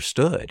was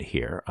understood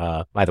here.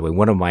 By the way,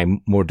 one of my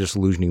more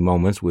disillusioning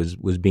moments was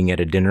being at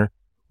a dinner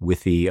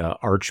with the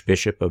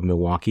Archbishop of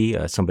Milwaukee,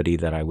 somebody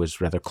that I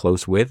was rather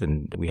close with,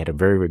 and we had a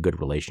very, very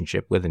good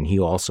relationship with. And he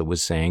also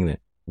was saying that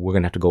we're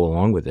going to have to go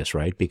along with this,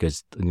 right?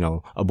 Because,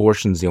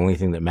 abortion's the only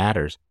thing that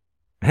matters.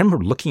 I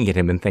remember looking at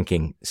him and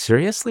thinking,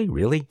 seriously,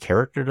 really?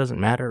 Character doesn't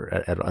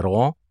matter at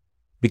all?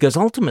 Because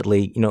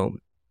ultimately,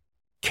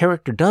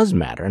 character does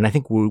matter. And I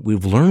think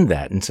we've learned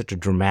that in such a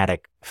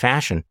dramatic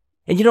fashion.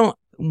 And,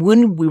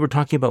 when we were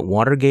talking about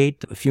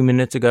Watergate a few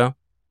minutes ago,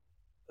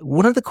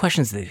 one of the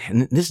questions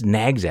and this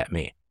nags at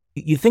me,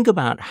 you think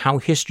about how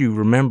history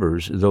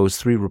remembers those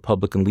 3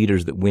 Republican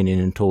leaders that went in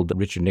and told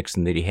Richard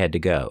Nixon that he had to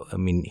go. I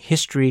mean,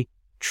 history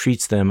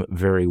treats them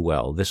very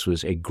well. This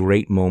was a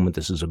great moment.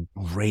 This is a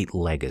great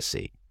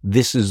legacy.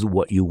 This is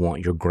what you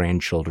want your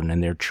grandchildren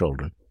and their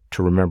children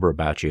to remember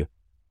about you.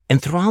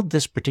 And throughout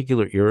this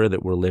particular era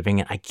that we're living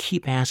in, I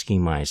keep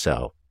asking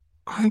myself,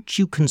 aren't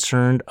you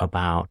concerned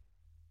about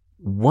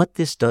what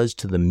this does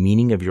to the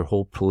meaning of your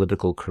whole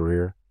political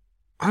career?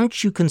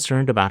 Aren't you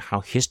concerned about how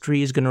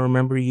history is going to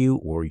remember you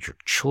or your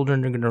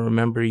children are going to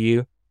remember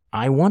you?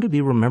 I want to be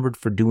remembered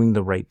for doing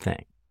the right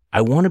thing. I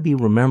want to be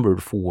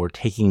remembered for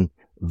taking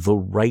the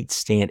right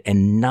stand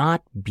and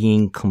not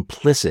being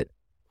complicit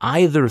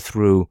either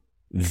through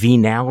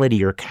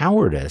venality or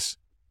cowardice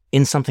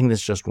in something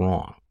that's just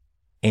wrong.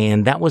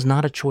 And that was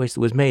not a choice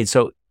that was made.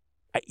 So,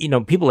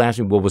 people ask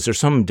me, well, was there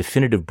some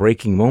definitive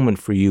breaking moment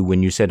for you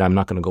when you said, I'm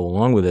not going to go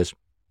along with this?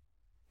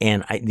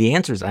 And the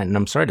answer is, and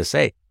I'm sorry to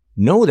say,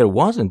 no, there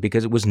wasn't,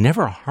 because it was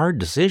never a hard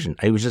decision.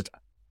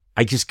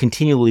 I just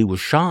continually was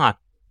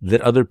shocked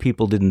that other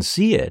people didn't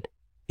see it.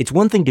 It's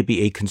one thing to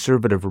be a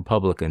conservative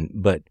Republican,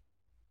 but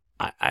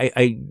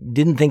I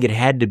didn't think it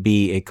had to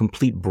be a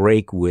complete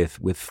break with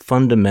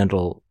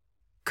fundamental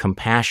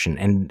compassion.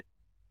 And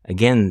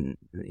again,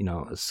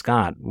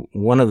 Scott,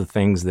 one of the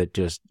things that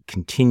just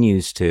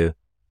continues to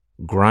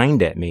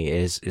grind at me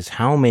is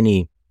how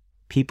many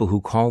people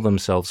who call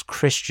themselves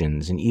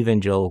Christians and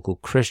evangelical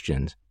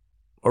Christians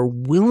are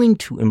willing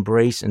to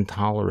embrace and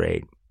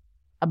tolerate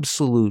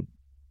absolute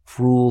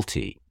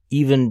cruelty,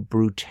 even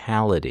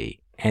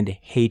brutality and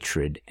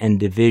hatred and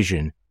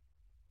division.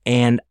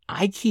 And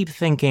I keep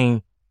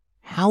thinking,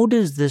 how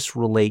does this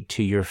relate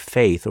to your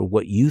faith or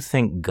what you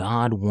think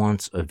God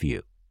wants of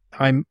you?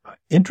 I'm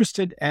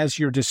interested as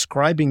you're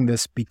describing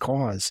this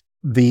because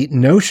the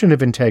notion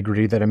of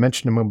integrity that I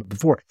mentioned a moment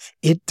before,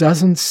 it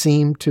doesn't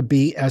seem to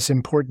be as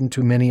important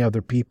to many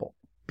other people.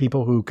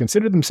 People who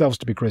consider themselves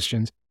to be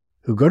Christians,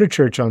 who go to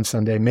church on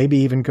Sunday, maybe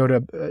even go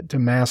to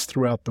Mass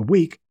throughout the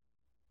week,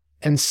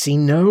 and see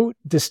no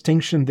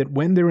distinction that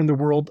when they're in the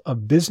world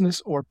of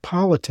business or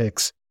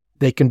politics,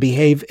 they can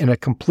behave in a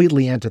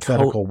completely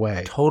antithetical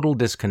way. Total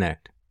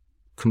disconnect.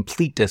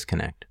 Complete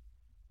disconnect.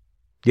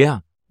 Yeah.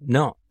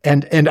 No.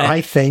 And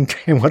I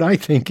think, and what I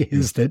think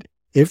is that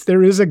if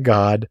there is a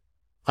God,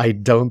 I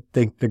don't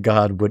think the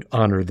God would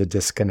honor the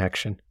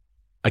disconnection.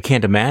 I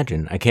can't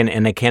imagine. I can't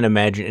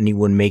imagine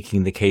anyone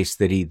making the case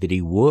that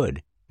he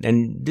would.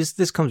 And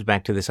this comes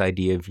back to this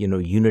idea of,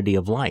 unity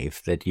of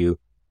life, that you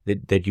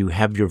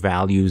have your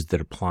values that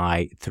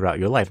apply throughout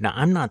your life. Now,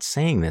 I'm not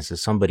saying this as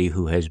somebody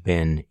who has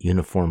been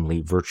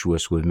uniformly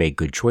virtuous, who have made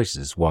good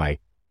choices. Why,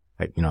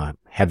 I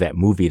have that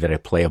movie that I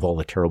play of all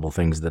the terrible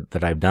things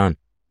that I've done.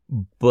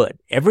 But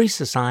every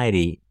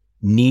society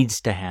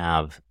needs to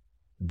have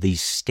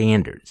these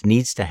standards,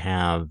 needs to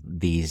have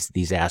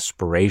these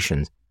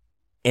aspirations.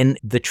 And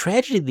the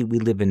tragedy that we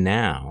live in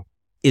now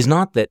is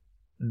not that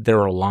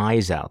there are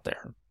lies out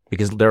there,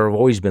 because there have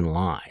always been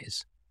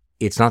lies.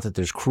 It's not that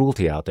there's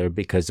cruelty out there,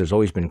 because there's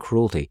always been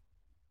cruelty.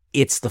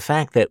 It's the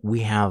fact that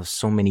we have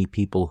so many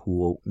people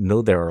who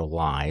know there are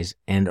lies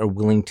and are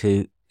willing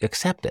to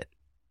accept it,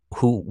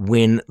 who,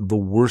 when the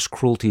worst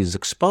cruelty is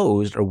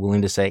exposed, are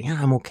willing to say,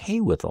 yeah, I'm okay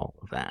with all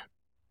of that.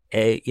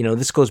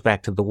 This goes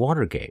back to the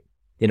Watergate.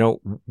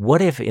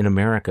 What if in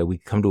America we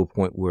come to a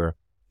point where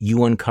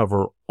you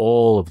uncover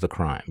all of the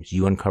crimes,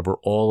 you uncover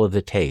all of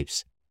the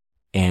tapes,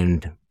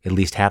 and at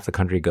least half the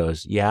country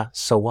goes, yeah,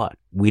 so what?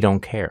 We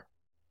don't care.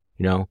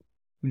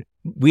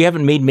 We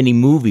haven't made many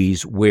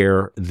movies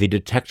where the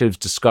detectives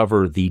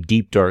discover the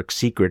deep, dark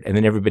secret, and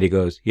then everybody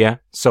goes, yeah,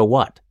 so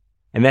what?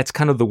 And that's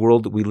kind of the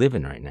world that we live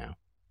in right now.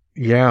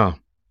 Yeah.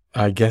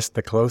 I guess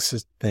the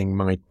closest thing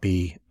might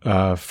be,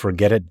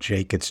 forget it,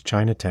 Jake, it's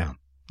Chinatown.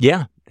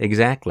 Yeah,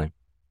 exactly.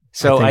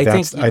 So I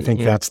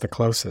think that's the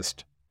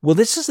closest. Well,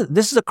 this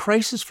is a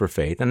crisis for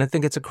faith, and I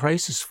think it's a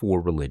crisis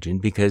for religion,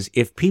 because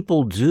if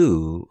people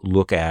do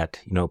look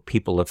at,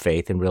 people of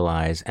faith and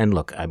realize, and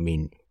look, I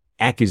mean,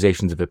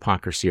 accusations of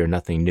hypocrisy are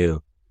nothing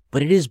new,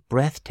 but it is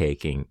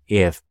breathtaking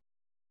if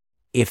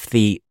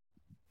the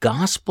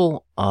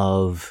gospel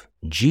of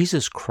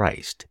Jesus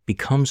Christ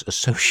becomes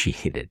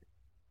associated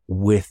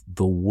with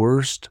the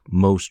worst,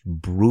 most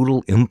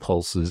brutal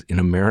impulses in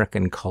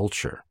American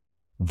culture,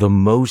 the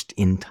most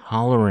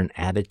intolerant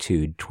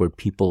attitude toward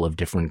people of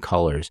different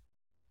colors,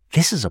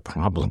 this is a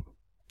problem.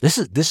 This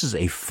is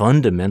a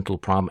fundamental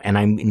problem, and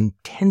I'm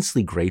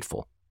intensely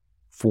grateful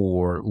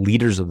for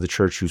leaders of the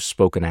church who've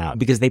spoken out,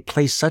 because they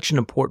play such an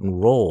important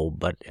role,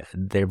 but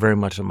they're very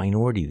much a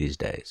minority these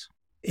days.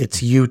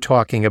 It's you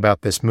talking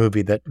about this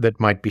movie that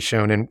might be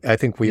shown, and I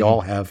think we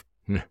all have.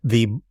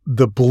 The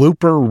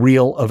blooper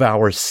reel of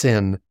our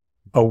sin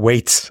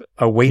awaits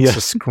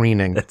a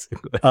screening.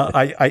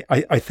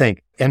 I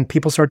think, and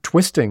people start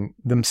twisting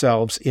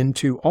themselves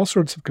into all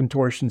sorts of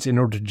contortions in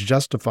order to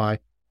justify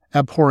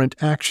abhorrent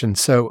action.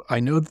 So I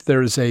know that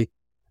there's a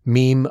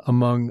meme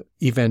among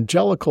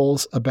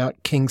evangelicals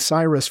about King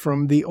Cyrus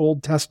from the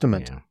Old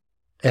Testament,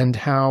 and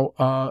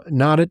how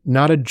not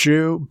a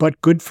Jew,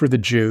 but good for the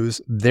Jews.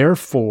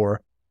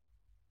 Therefore,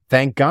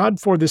 thank God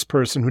for this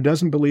person who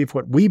doesn't believe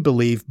what we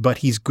believe, but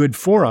he's good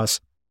for us.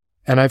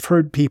 And I've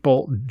heard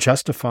people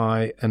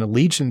justify an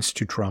allegiance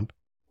to Trump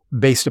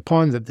based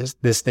upon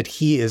that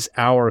he is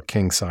our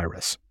King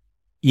Cyrus.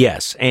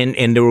 Yes,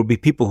 and there will be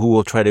people who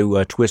will try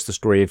to twist the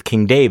story of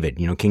King David.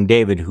 King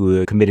David,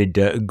 who committed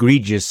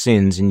egregious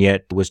sins and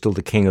yet was still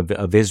the king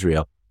of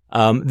Israel.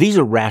 These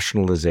are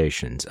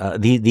rationalizations.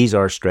 These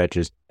are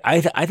stretches.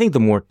 I think the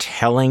more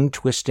telling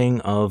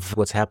twisting of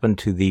what's happened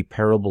to the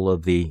parable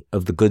of the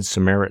Good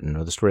Samaritan,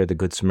 or the story of the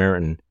Good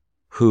Samaritan,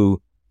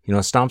 who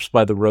stops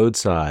by the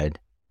roadside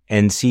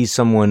and sees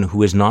someone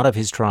who is not of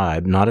his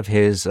tribe, not of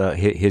his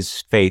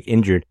faith,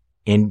 injured,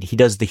 and he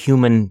does the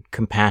human,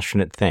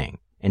 compassionate thing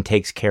and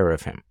takes care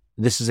of him.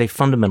 This is a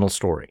fundamental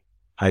story,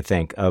 I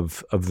think,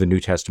 of the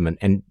New Testament,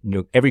 and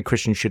every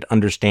Christian should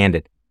understand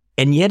it.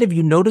 And yet, have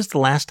you noticed the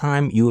last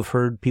time you have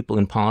heard people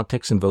in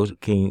politics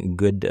invoking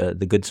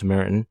the Good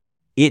Samaritan?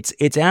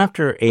 It's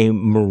after a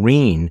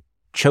Marine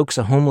chokes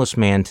a homeless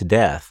man to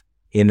death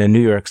in a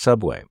New York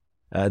subway.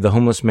 The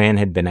homeless man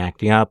had been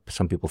acting up.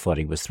 Some people thought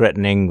he was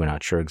threatening. We're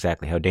not sure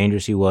exactly how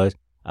dangerous he was.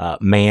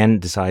 Man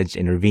decides to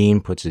intervene,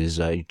 puts his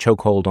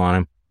chokehold on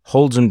him,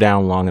 holds him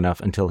down long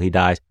enough until he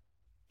dies.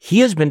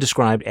 He has been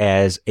described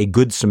as a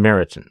Good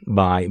Samaritan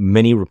by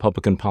many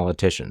Republican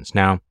politicians.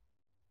 Now,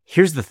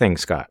 here's the thing,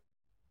 Scott.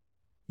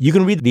 You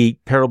can read the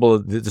parable,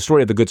 the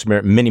story of the Good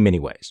Samaritan many, many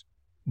ways.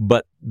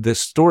 But the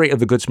story of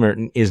the Good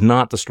Samaritan is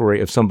not the story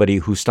of somebody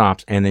who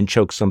stops and then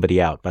chokes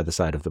somebody out by the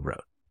side of the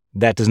road.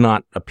 That does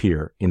not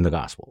appear in the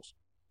Gospels.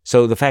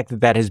 So the fact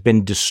that has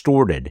been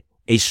distorted,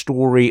 a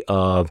story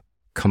of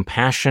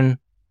compassion,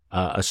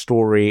 a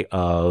story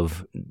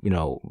of,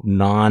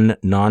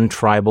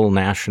 non-tribal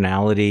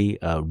nationality,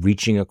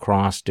 reaching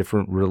across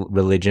different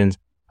religions,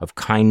 of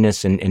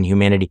kindness and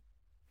humanity,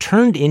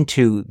 turned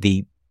into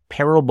the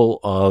parable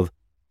of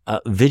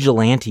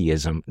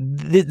vigilantism.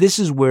 This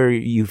is where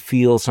you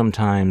feel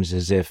sometimes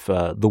as if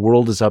the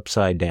world is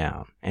upside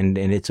down, and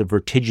it's a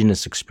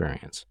vertiginous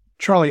experience.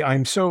 Charlie,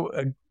 I'm so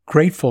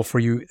grateful for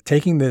you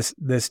taking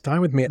this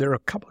time with me. There are a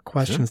couple of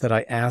questions that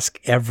I ask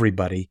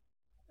everybody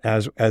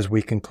as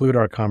we conclude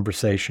our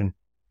conversation.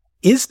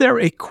 Is there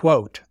a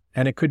quote,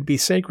 and it could be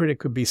sacred, it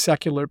could be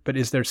secular, but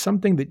is there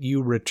something that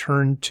you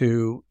return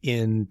to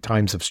in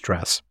times of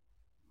stress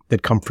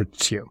that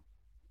comforts you?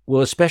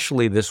 Well,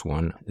 especially this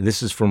one.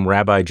 This is from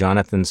Rabbi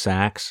Jonathan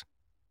Sykes.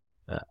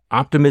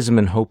 Optimism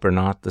and hope are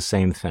not the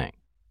same thing.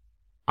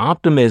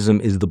 Optimism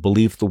is the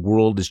belief the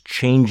world is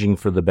changing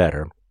for the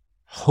better.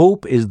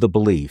 Hope is the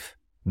belief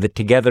that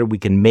together we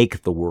can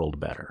make the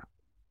world better.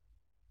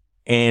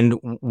 And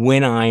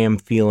when I am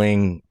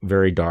feeling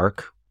very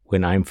dark,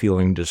 when I'm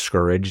feeling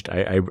discouraged,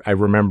 I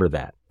remember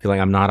that, feeling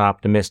I'm not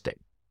optimistic.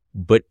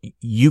 But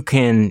you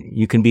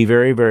can be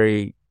very,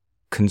 very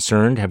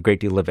concerned, have a great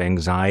deal of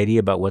anxiety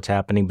about what's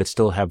happening, but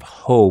still have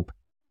hope,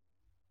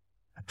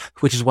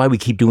 which is why we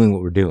keep doing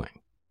what we're doing.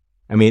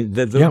 I mean,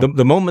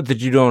 the moment that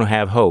you don't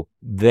have hope,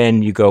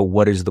 then you go,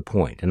 what is the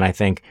point? And I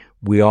think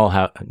we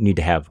all need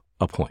to have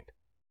a point.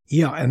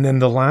 Yeah, and then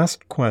the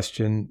last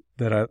question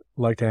that I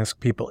like to ask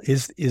people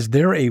is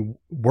there a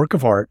work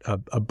of art,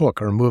 a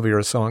book or a movie or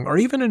a song, or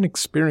even an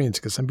experience,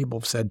 because some people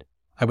have said,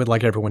 I would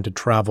like everyone to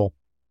travel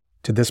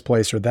to this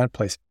place or that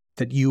place,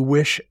 that you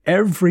wish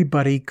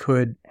everybody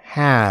could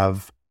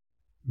have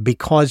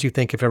because you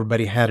think if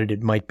everybody had it,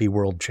 it might be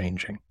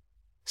world-changing?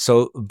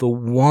 So the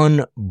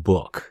one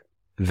book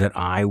that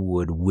I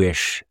would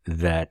wish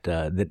that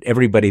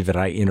everybody that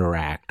I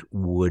interact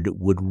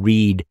would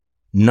read,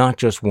 not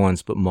just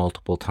once but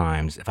multiple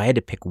times, if I had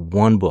to pick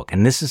one book,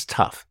 and this is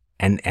tough,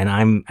 and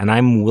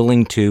I'm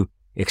willing to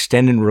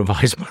extend and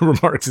revise my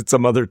remarks at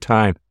some other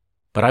time,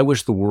 but I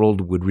wish the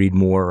world would read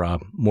more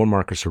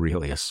Marcus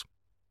Aurelius.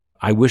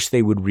 I wish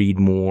they would read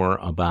more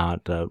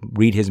about,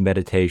 read his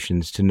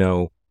meditations to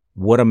know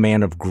what a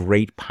man of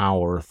great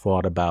power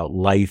thought about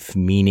life,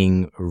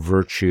 meaning,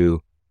 virtue,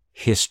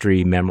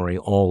 history, memory,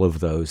 all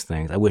of those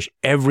things. I wish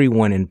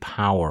everyone in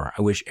power,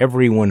 I wish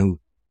everyone who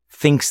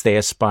thinks they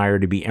aspire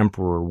to be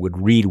emperor would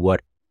read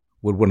what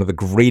one of the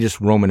greatest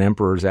Roman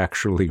emperors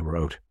actually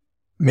wrote.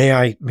 May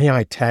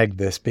I tag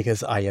this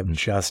because I have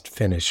just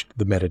finished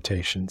the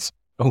meditations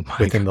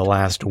within the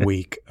last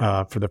week.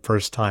 For the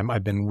first time,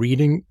 I've been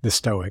reading the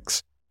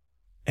Stoics,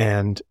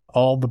 and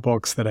all the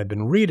books that I've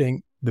been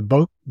reading, the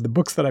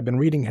books that I've been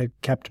reading had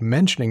kept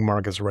mentioning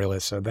Marcus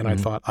Aurelius. So then I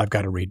thought, I've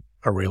got to read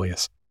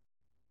Aurelius.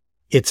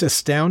 It's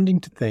astounding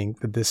to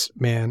think that this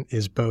man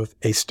is both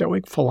a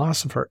Stoic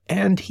philosopher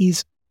and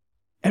he's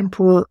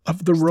emperor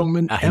of the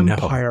Roman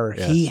Empire.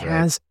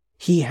 Yes,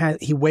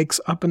 He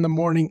wakes up in the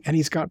morning and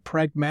he's got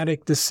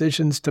pragmatic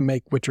decisions to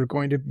make, which are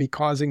going to be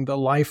causing the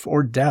life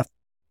or death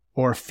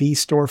or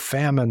feast or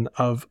famine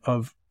of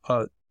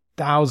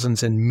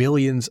thousands and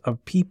millions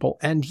of people.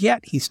 And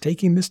yet he's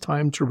taking this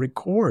time to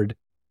record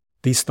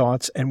these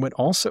thoughts. And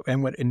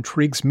what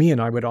intrigues me,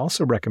 and I would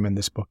also recommend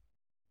this book,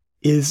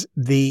 is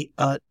the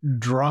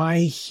dry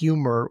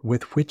humor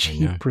with which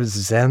he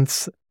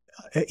presents.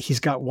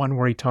 He's got one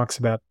where he talks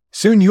about,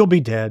 soon you'll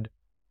be dead,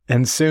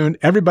 and soon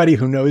everybody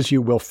who knows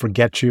you will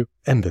forget you,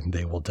 and then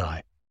they will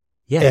die.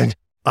 Yes. And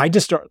I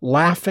just start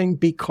laughing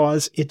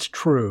because it's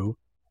true.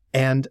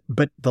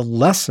 But the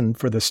lesson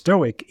for the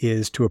Stoic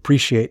is to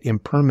appreciate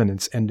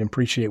impermanence and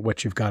appreciate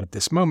what you've got at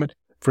this moment.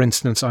 For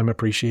instance, I'm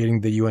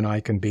appreciating that you and I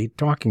can be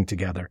talking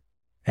together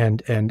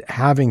and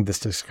having this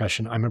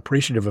discussion. I'm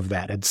appreciative of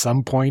that. At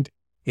some point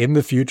in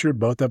the future,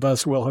 both of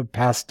us will have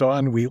passed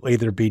on. We'll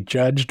either be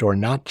judged or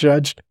not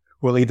judged.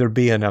 We'll either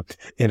be in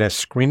a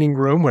screening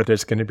room where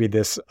there's going to be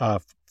this,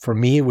 for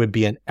me, it would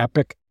be an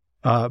epic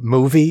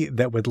movie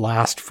that would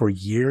last for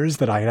years,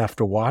 that I'd have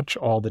to watch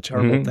all the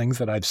terrible things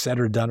that I've said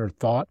or done or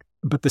thought.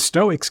 But the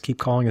Stoics keep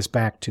calling us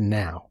back to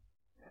now,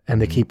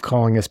 and they keep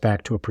calling us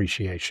back to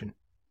appreciation.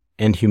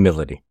 And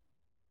humility.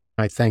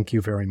 I thank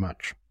you very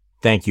much.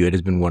 Thank you. It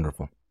has been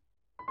wonderful.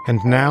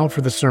 And now for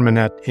the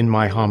sermonette in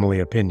my homily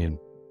opinion.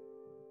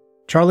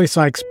 Charlie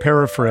Sykes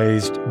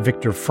paraphrased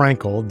Viktor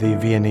Frankl, the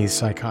Viennese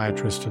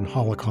psychiatrist and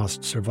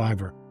Holocaust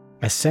survivor,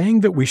 as saying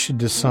that we should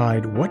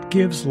decide what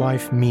gives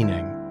life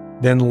meaning,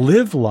 then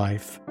live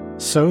life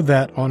so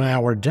that on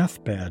our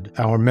deathbed,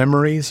 our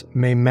memories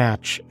may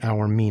match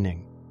our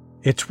meaning.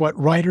 It's what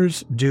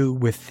writers do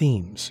with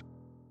themes.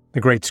 The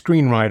great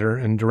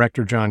screenwriter and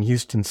director John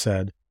Huston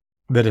said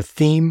that a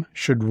theme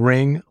should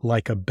ring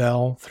like a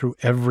bell through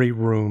every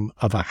room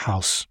of a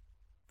house.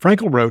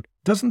 Frankl wrote,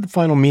 doesn't the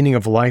final meaning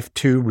of life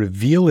too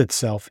reveal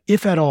itself,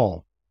 if at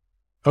all,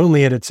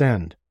 only at its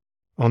end,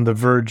 on the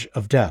verge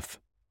of death?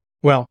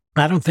 Well,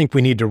 I don't think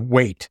we need to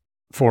wait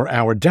for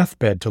our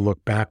deathbed to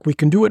look back. We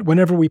can do it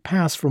whenever we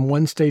pass from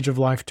one stage of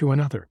life to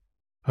another.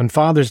 On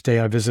Father's Day,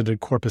 I visited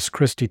Corpus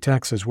Christi,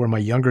 Texas, where my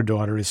younger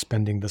daughter is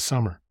spending the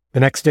summer.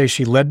 The next day,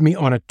 she led me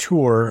on a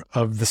tour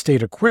of the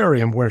State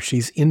Aquarium where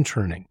she's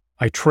interning.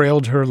 I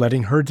trailed her,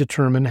 letting her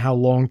determine how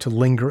long to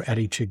linger at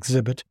each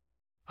exhibit.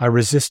 I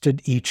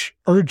resisted each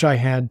urge I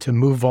had to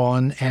move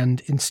on,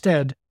 and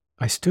instead,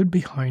 I stood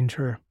behind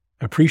her,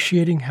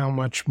 appreciating how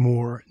much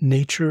more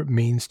nature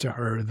means to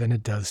her than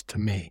it does to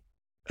me.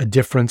 A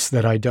difference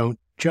that I don't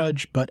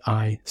judge, but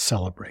I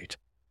celebrate.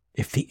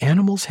 If the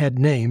animals had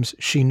names,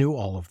 she knew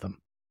all of them.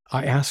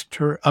 I asked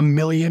her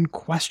 1,000,000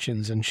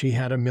 questions, and she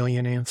had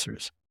 1,000,000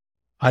 answers.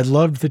 I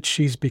loved that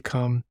she's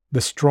become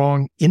the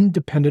strong,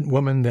 independent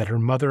woman that her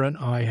mother and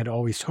I had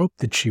always hoped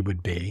that she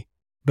would be.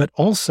 But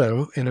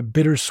also, in a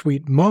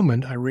bittersweet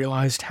moment, I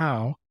realized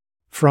how,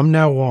 from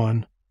now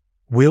on,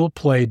 we'll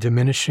play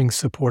diminishing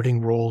supporting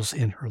roles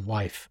in her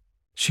life.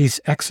 She's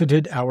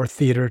exited our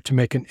theater to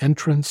make an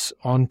entrance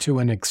onto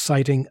an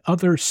exciting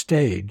other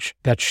stage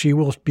that she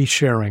will be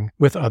sharing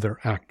with other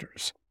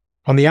actors.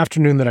 On the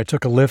afternoon that I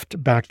took a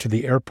lift back to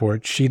the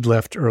airport, she'd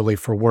left early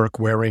for work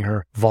wearing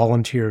her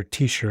volunteer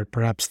T-shirt,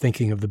 perhaps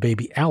thinking of the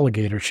baby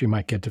alligator she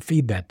might get to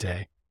feed that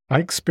day. I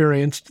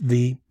experienced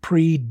the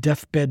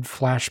pre-deathbed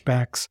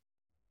flashbacks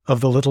of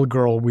the little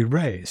girl we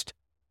raised,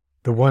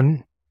 the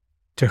one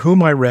to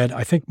whom I read,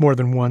 I think more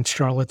than once,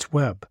 Charlotte's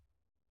Web,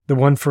 the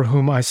one for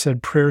whom I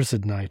said prayers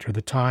at night, or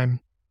the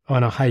time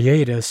on a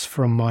hiatus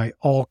from my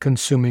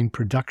all-consuming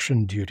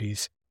production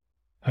duties,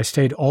 I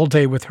stayed all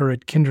day with her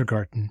at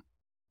kindergarten,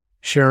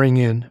 sharing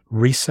in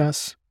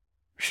recess,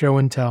 show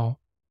and tell,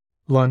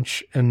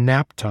 lunch, and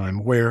nap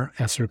time, where,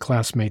 as her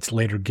classmates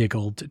later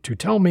giggled to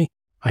tell me,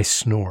 I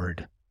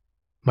snored.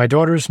 My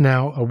daughter's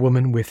now a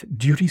woman with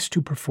duties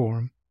to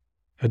perform,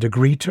 a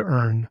degree to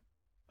earn,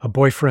 a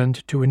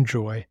boyfriend to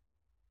enjoy,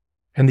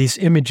 and these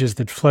images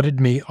that flooded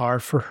me are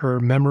for her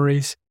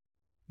memories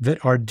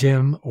that are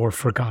dim or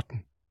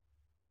forgotten.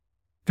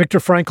 Viktor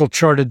Frankl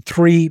charted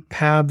 3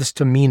 paths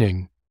to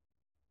meaning.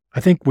 I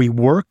think we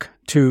work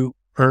to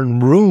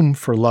earn room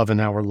for love in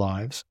our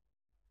lives,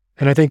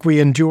 and I think we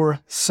endure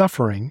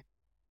suffering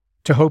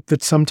to hope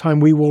that sometime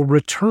we will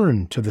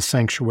return to the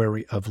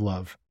sanctuary of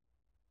love.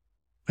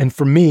 And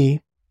for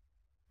me,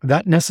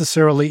 that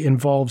necessarily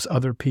involves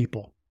other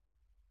people.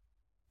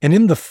 And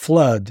in the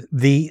flood,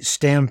 the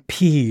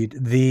stampede,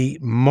 the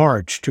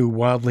march, to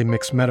wildly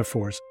mixed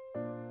metaphors,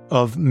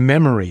 of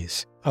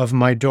memories of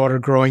my daughter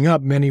growing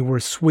up, many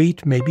were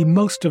sweet, maybe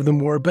most of them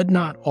were, but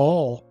not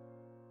all.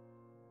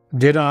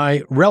 Did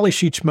I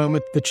relish each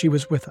moment that she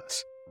was with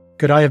us?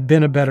 Could I have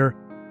been a better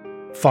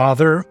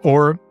father,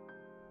 or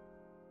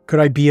could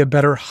I be a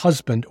better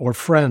husband or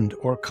friend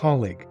or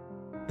colleague?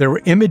 There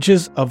were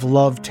images of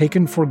love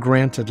taken for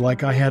granted,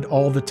 like I had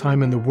all the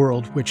time in the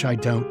world, which I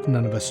don't,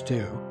 none of us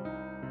do.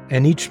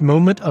 And each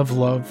moment of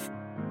love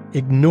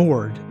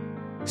ignored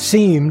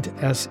seemed,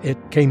 as it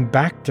came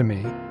back to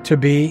me, to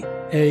be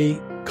a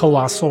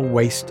colossal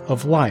waste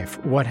of life.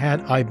 What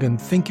had I been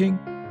thinking?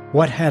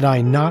 What had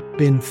I not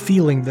been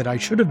feeling that I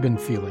should have been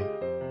feeling?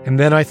 And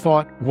then I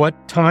thought,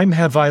 what time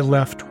have I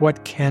left?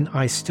 What can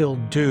I still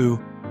do?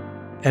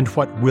 And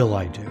what will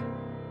I do?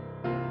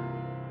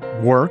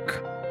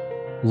 Work,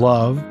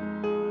 love,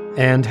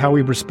 and how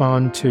we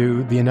respond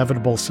to the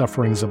inevitable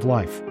sufferings of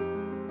life.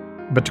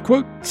 But to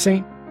quote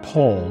St.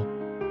 Paul,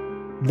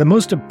 the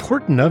most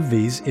important of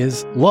these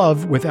is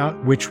love,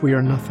 without which we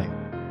are nothing.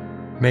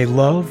 May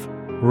love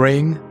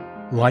ring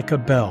like a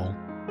bell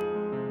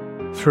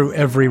through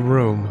every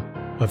room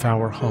of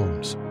our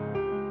homes.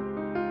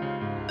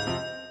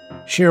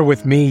 Share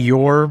with me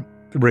your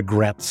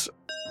regrets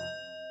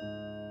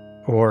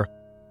or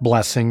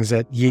blessings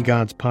at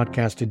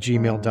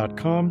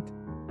yegodspodcast@gmail.com.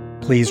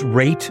 Please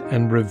rate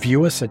and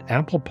review us at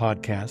Apple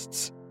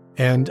Podcasts.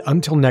 And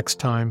until next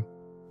time,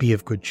 be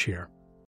of good cheer.